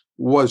it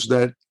was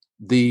that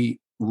the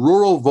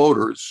rural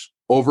voters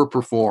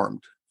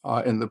overperformed,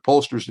 and the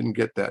pollsters didn't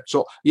get that.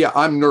 So, yeah,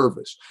 I'm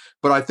nervous.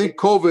 But I think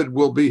COVID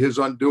will be his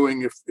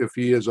undoing if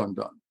he is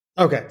undone.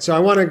 Okay, so I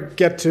want to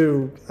get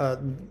to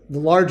the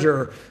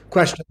larger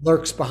question that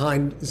lurks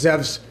behind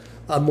Zev's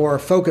more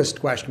focused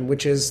question,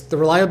 which is the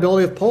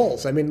reliability of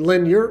polls. I mean,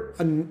 Lynn,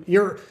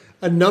 you're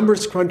a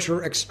numbers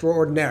cruncher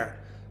extraordinaire.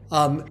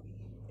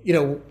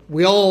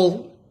 We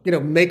all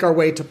make our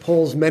way to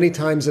polls many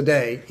times a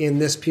day in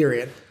this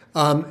period,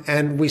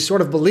 and we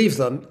sort of believe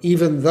them,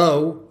 even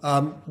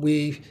though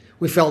we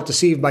felt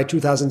deceived by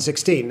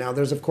 2016. Now,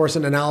 there's of course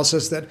an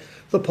analysis that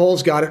the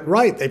polls got it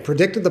right. They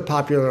predicted the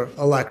popular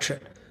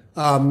election.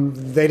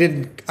 They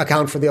didn't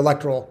account for the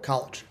Electoral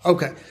College.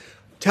 Okay,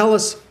 tell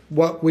us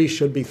what we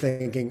should be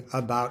thinking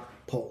about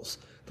polls.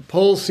 The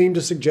polls seem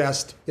to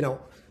suggest,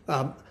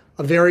 a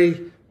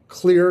very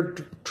clear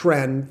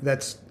trend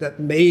that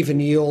may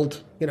even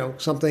yield,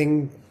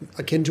 something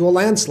akin to a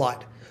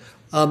landslide.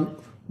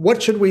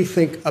 What should we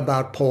think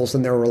about polls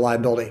and their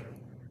reliability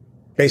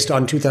based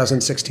on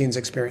 2016's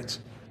experience?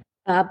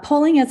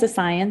 Polling as a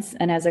science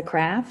and as a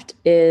craft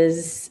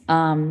is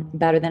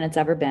better than it's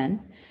ever been.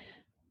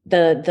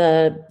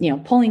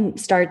 The polling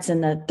starts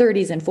in the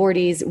 30s and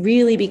 40s,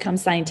 really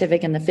becomes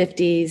scientific in the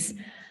 50s,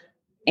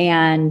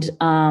 and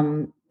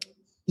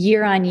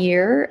year on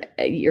year,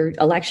 your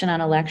election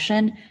on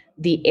election,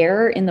 the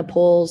error in the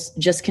polls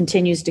just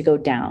continues to go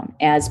down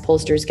as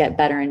pollsters get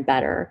better and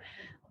better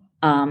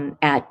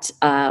at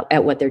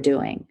what they're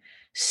doing.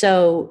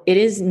 So it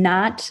is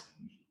not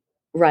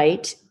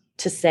right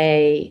to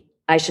say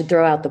I should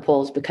throw out the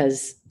polls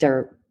because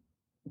they're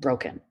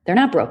broken. They're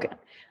not broken.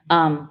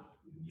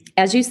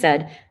 As you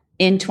said,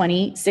 in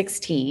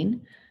 2016,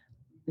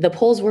 the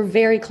polls were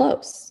very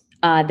close.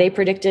 They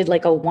predicted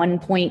like a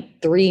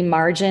 1.3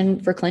 margin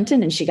for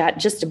Clinton, and she got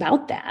just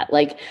about that.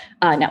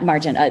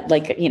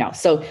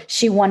 So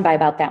she won by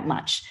about that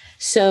much.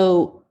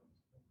 So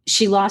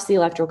she lost the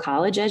Electoral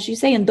College, as you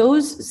say, and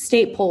those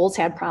state polls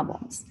had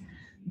problems.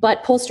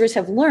 But pollsters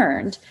have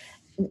learned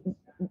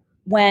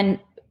when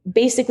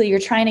basically you're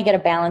trying to get a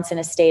balance in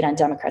a state on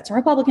Democrats and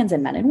Republicans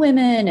and men and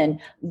women and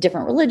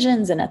different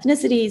religions and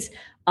ethnicities.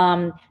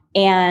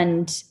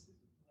 And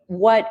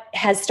what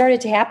has started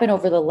to happen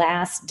over the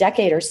last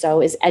decade or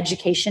so is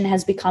education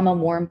has become a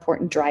more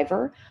important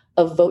driver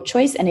of vote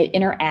choice, and it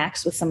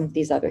interacts with some of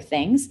these other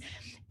things.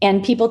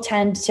 And people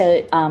tend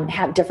to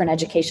have different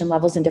education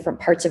levels in different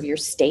parts of your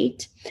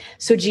state.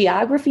 So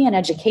geography and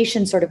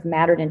education sort of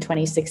mattered in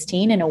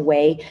 2016 in a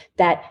way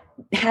that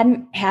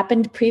hadn't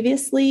happened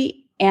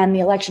previously. And the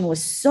election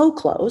was so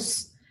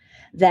close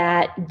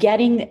that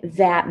getting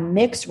that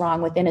mix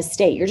wrong within a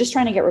state, you're just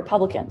trying to get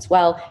Republicans.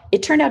 Well,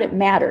 it turned out it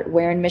mattered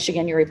where in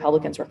Michigan your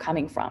Republicans were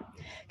coming from.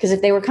 Because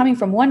if they were coming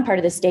from one part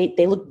of the state,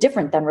 they looked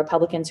different than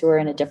Republicans who are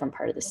in a different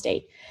part of the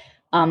state.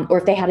 Or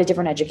if they had a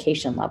different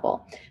education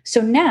level.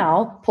 So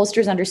now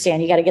pollsters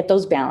understand you got to get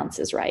those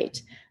balances right.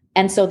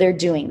 And so they're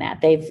doing that.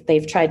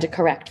 They've tried to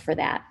correct for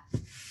that.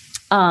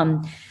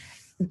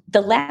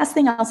 The last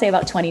thing I'll say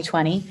about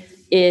 2020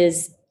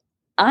 is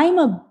I'm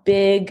a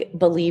big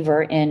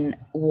believer in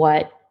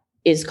what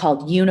is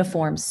called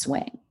uniform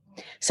swing.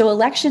 So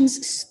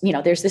elections,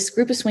 there's this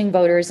group of swing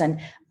voters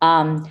and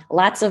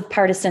lots of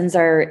partisans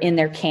are in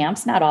their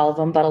camps, not all of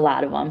them, but a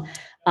lot of them.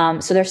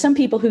 So there's some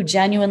people who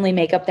genuinely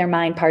make up their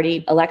mind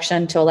party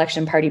election to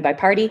election, party by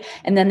party.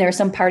 And then there are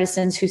some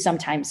partisans who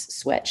sometimes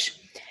switch.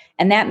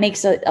 And that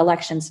makes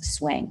elections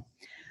swing.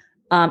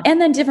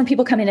 And then different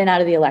people come in and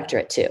out of the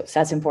electorate too. So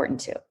that's important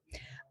too.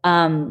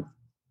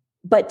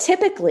 But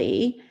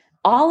typically,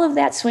 all of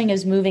that swing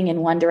is moving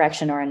in one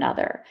direction or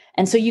another.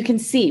 And so you can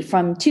see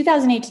from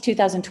 2008 to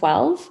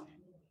 2012,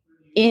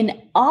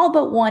 in all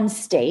but one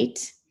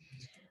state,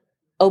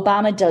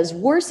 Obama does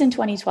worse in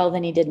 2012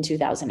 than he did in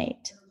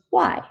 2008.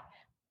 Why?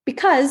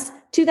 Because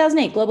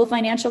 2008, global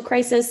financial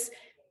crisis,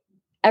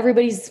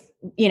 everybody's,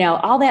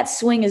 all that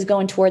swing is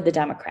going toward the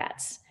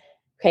Democrats.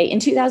 Okay.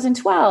 In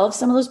 2012,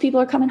 some of those people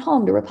are coming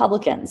home to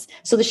Republicans.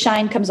 So the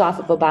shine comes off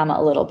of Obama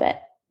a little bit.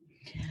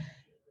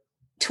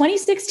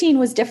 2016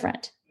 was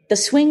different. The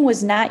swing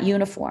was not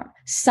uniform.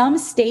 Some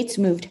states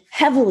moved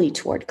heavily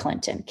toward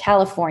Clinton,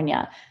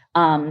 California,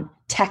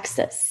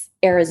 Texas,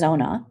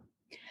 Arizona.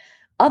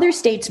 Other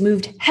states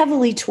moved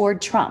heavily toward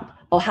Trump,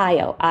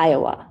 Ohio,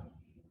 Iowa.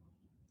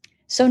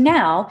 So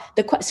now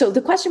the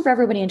question for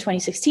everybody in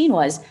 2016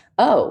 was,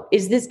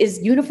 is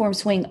uniform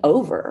swing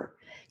over?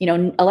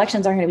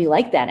 Elections aren't going to be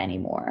like that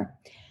anymore.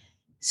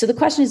 So the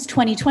question is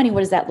 2020, what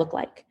does that look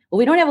like? Well,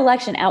 we don't have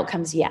election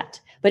outcomes yet,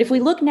 but if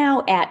we look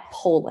now at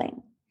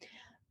polling,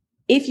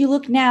 if you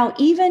look now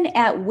even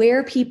at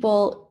where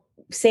people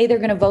say they're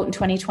going to vote in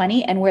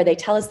 2020 and where they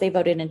tell us they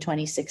voted in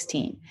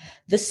 2016,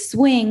 the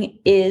swing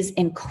is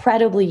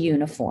incredibly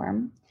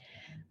uniform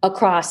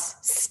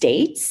across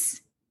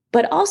states,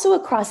 but also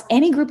across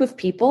any group of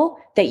people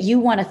that you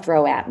want to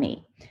throw at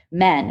me.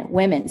 Men,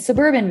 women,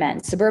 suburban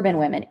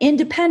women,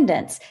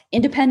 independents,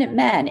 independent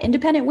men,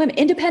 independent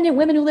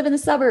women who live in the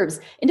suburbs,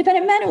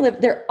 independent men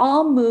they're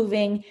all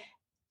moving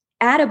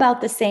at about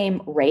the same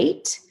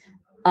rate,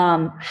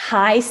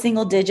 high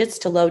single digits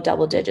to low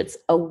double digits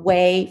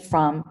away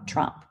from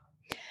Trump.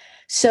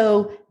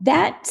 So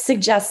that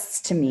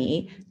suggests to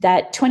me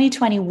that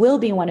 2020 will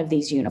be one of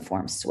these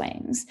uniform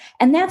swings.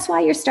 And that's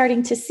why you're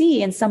starting to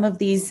see in some of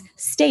these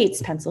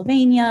states,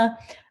 Pennsylvania,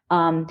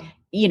 that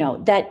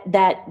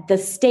the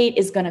state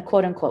is going to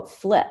quote unquote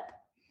flip,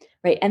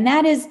 right? And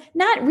that is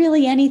not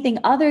really anything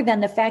other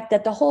than the fact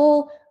that the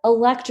whole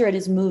electorate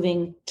is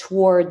moving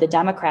toward the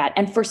Democrat.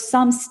 And for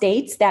some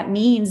states, that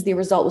means the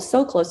result was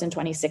so close in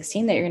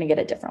 2016 that you're going to get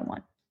a different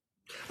one.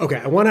 Okay,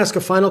 I want to ask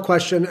a final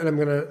question, and I'm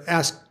going to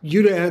ask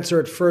you to answer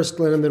it first,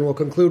 Lynn, and then we'll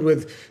conclude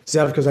with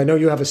Zev, because I know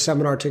you have a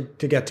seminar to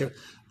get to.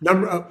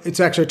 It's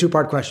actually a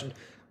two-part question.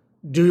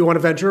 Do you want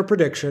to venture a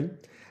prediction?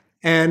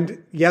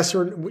 And yes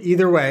or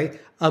either way,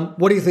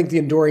 what do you think the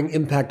enduring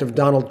impact of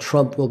Donald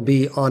Trump will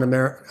be on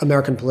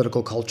American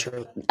political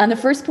culture? On the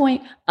first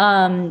point,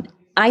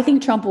 I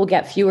think Trump will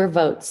get fewer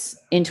votes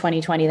in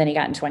 2020 than he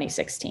got in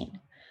 2016.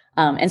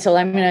 And so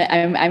I'm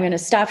going to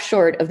stop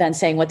short of then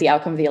saying what the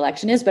outcome of the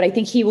election is, but I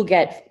think he will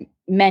get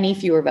many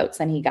fewer votes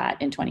than he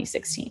got in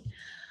 2016.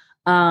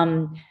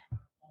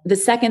 The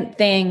second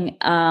thing,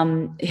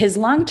 his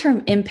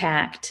long-term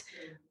impact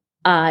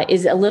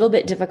is a little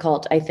bit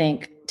difficult, I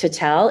think, to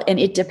tell, and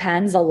it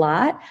depends a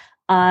lot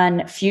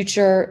on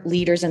future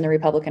leaders in the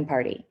Republican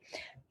Party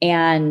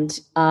and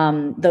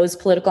those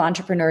political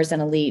entrepreneurs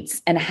and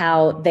elites and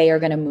how they are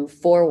going to move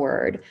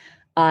forward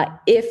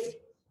if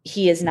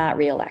he is not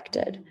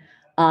reelected.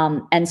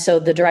 And so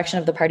the direction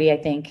of the party, I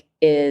think,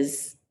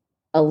 is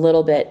a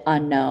little bit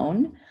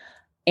unknown.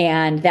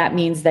 And that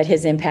means that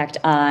his impact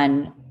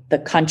on the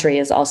country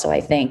is also, I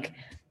think,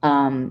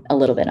 a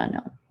little bit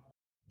unknown.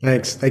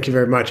 Thanks. Thank you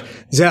very much.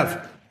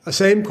 Zev,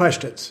 same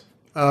questions.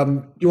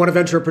 You want to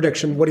venture a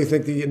prediction? What do you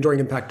think the enduring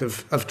impact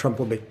of Trump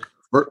will be?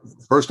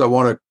 First, I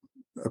want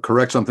to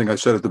correct something I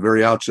said at the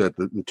very outset.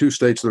 The two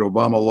states that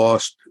Obama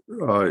lost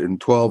in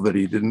 12 that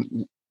he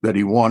didn't that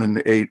he won in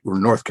the 8 were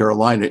North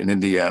Carolina and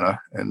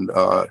Indiana, and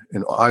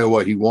in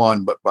Iowa he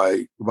won, but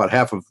by about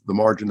half of the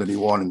margin that he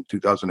won in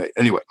 2008.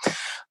 Anyway,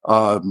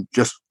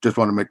 just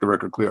want to make the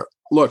record clear.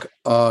 Look,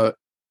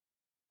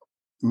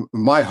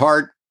 my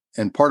heart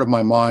and part of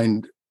my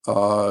mind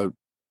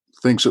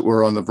thinks that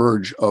we're on the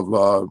verge of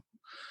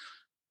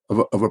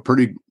a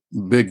pretty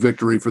big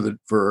victory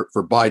for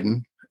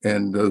Biden.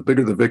 And the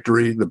bigger the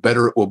victory, the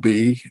better it will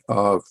be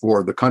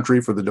for the country,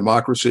 for the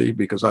democracy,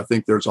 because I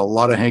think there's a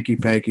lot of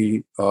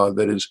hanky-panky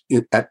that is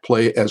at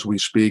play as we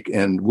speak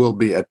and will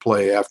be at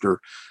play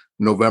after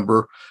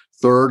November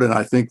 3rd. And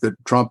I think that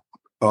Trump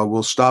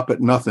will stop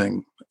at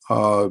nothing.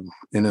 And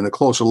in a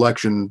close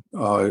election,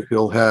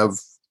 he'll have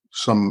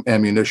some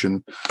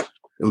ammunition.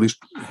 At least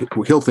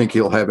he'll think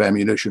he'll have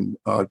ammunition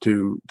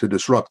to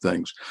disrupt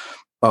things.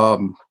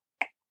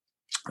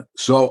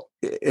 So,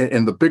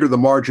 and the bigger the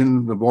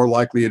margin, the more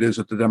likely it is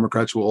that the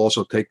Democrats will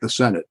also take the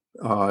Senate.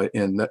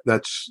 And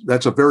that's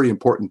a very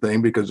important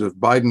thing, because if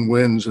Biden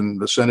wins and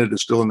the Senate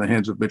is still in the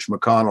hands of Mitch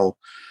McConnell,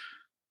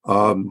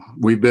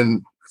 we've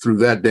been through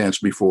that dance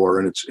before,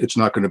 and it's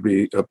not going to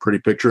be a pretty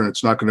picture, and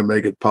it's not going to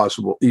make it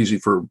easy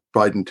for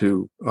Biden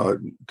to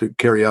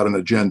carry out an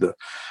agenda.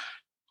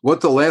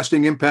 What the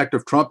lasting impact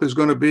of Trump is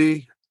going to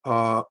be,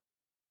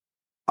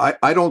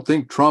 I don't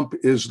think Trump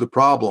is the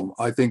problem.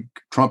 I think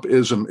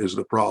Trumpism is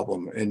the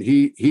problem, and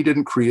he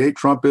didn't create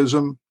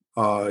Trumpism.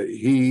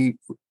 He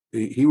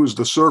was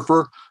the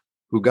surfer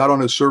who got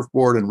on his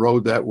surfboard and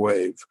rode that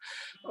wave.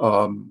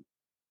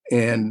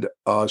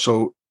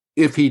 So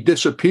if he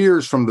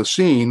disappears from the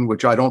scene,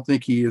 which I don't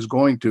think he is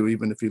going to,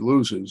 even if he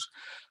loses,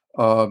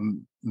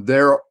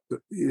 there's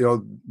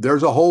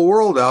a whole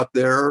world out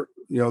there,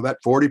 that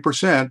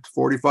 40%,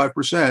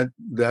 45%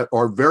 that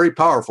are very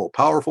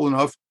powerful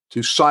enough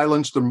to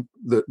silence the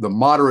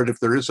moderate, if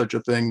there is such a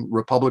thing,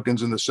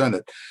 Republicans in the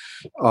Senate.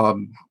 I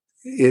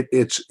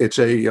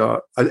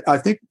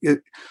think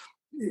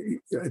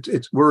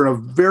we're in a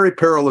very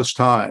perilous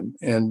time,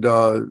 and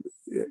I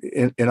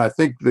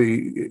think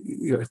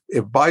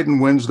if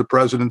Biden wins the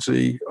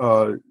presidency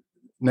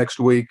next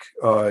week,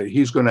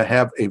 he's going to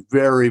have a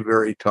very,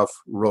 very tough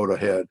road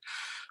ahead.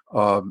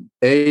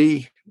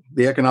 A,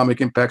 the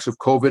economic impacts of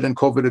COVID and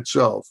COVID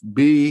itself.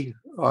 B,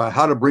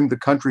 how to bring the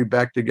country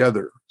back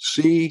together.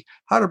 C,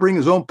 how to bring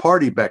his own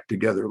party back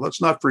together.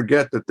 Let's not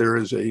forget that there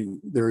is a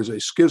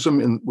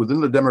schism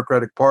within the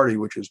Democratic Party,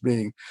 which is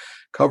being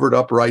covered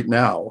up right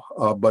now,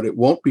 but it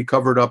won't be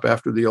covered up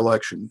after the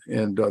election.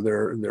 And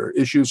there are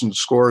issues and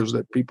scores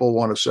that people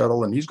want to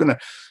settle, and he's going to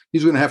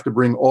have to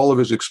bring all of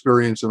his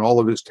experience and all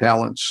of his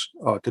talents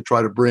to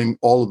try to bring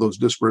all of those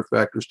disparate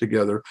factors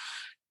together.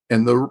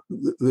 And the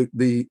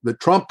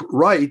Trump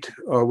right,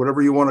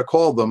 whatever you want to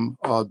call them,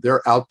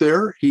 they're out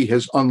there. He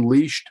has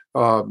unleashed,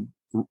 a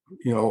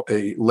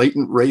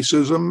latent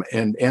racism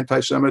and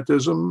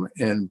anti-Semitism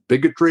and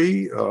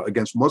bigotry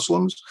against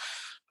Muslims.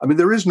 I mean,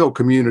 there is no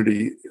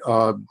community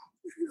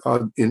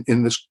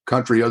in this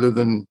country other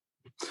than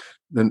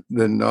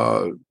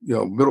middle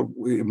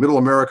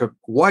America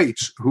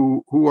whites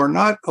who are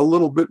not a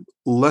little bit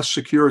less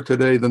secure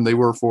today than they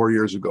were 4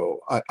 years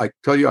ago. I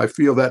tell you, I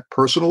feel that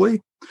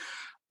personally.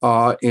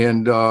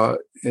 And I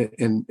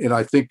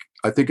think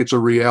it's a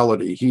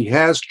reality. He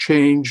has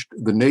changed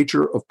the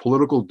nature of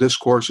political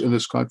discourse in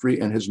this country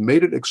and has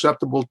made it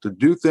acceptable to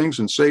do things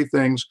and say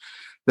things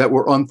that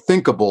were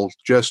unthinkable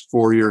just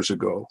 4 years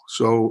ago.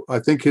 So I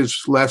think his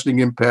lasting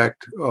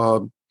impact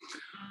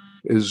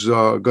is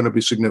going to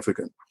be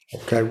significant.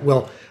 Okay.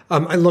 Well,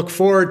 I look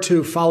forward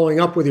to following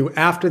up with you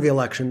after the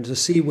election to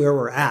see where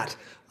we're at.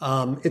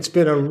 It's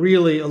been a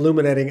really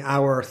illuminating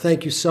hour.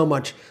 Thank you so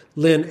much,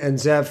 Lynn and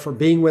Zev, for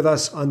being with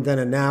us on Then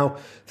and Now.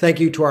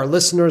 Thank you to our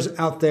listeners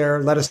out there.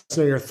 Let us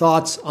know your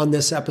thoughts on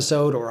this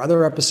episode or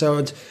other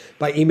episodes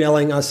by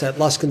emailing us at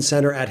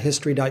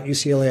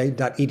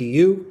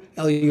luskin.center@history.ucla.edu,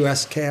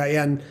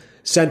 LUSKIN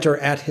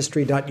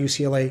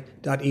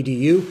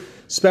center@history.ucla.edu.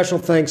 Special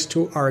thanks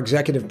to our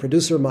executive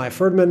producer, Maya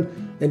Ferdman.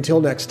 Until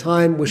next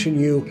time, wishing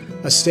you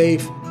a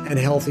safe and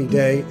healthy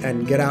day,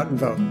 and get out and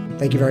vote.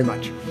 Thank you very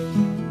much.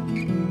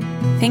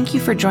 Thank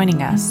you for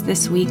joining us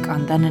this week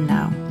on Then and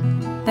Now.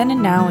 Then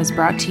and Now is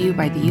brought to you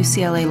by the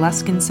UCLA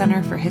Luskin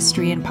Center for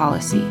History and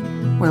Policy,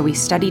 where we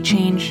study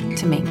change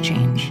to make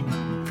change.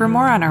 For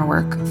more on our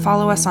work,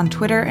 follow us on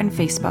Twitter and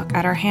Facebook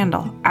at our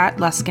handle,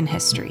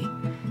 @LuskinHistory.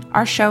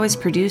 Our show is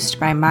produced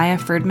by Maya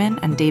Ferdman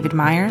and David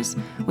Myers,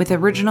 with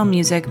original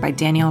music by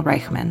Daniel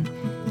Reichman.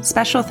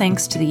 Special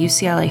thanks to the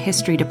UCLA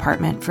History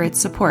Department for its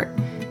support,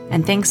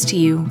 and thanks to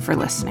you for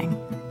listening.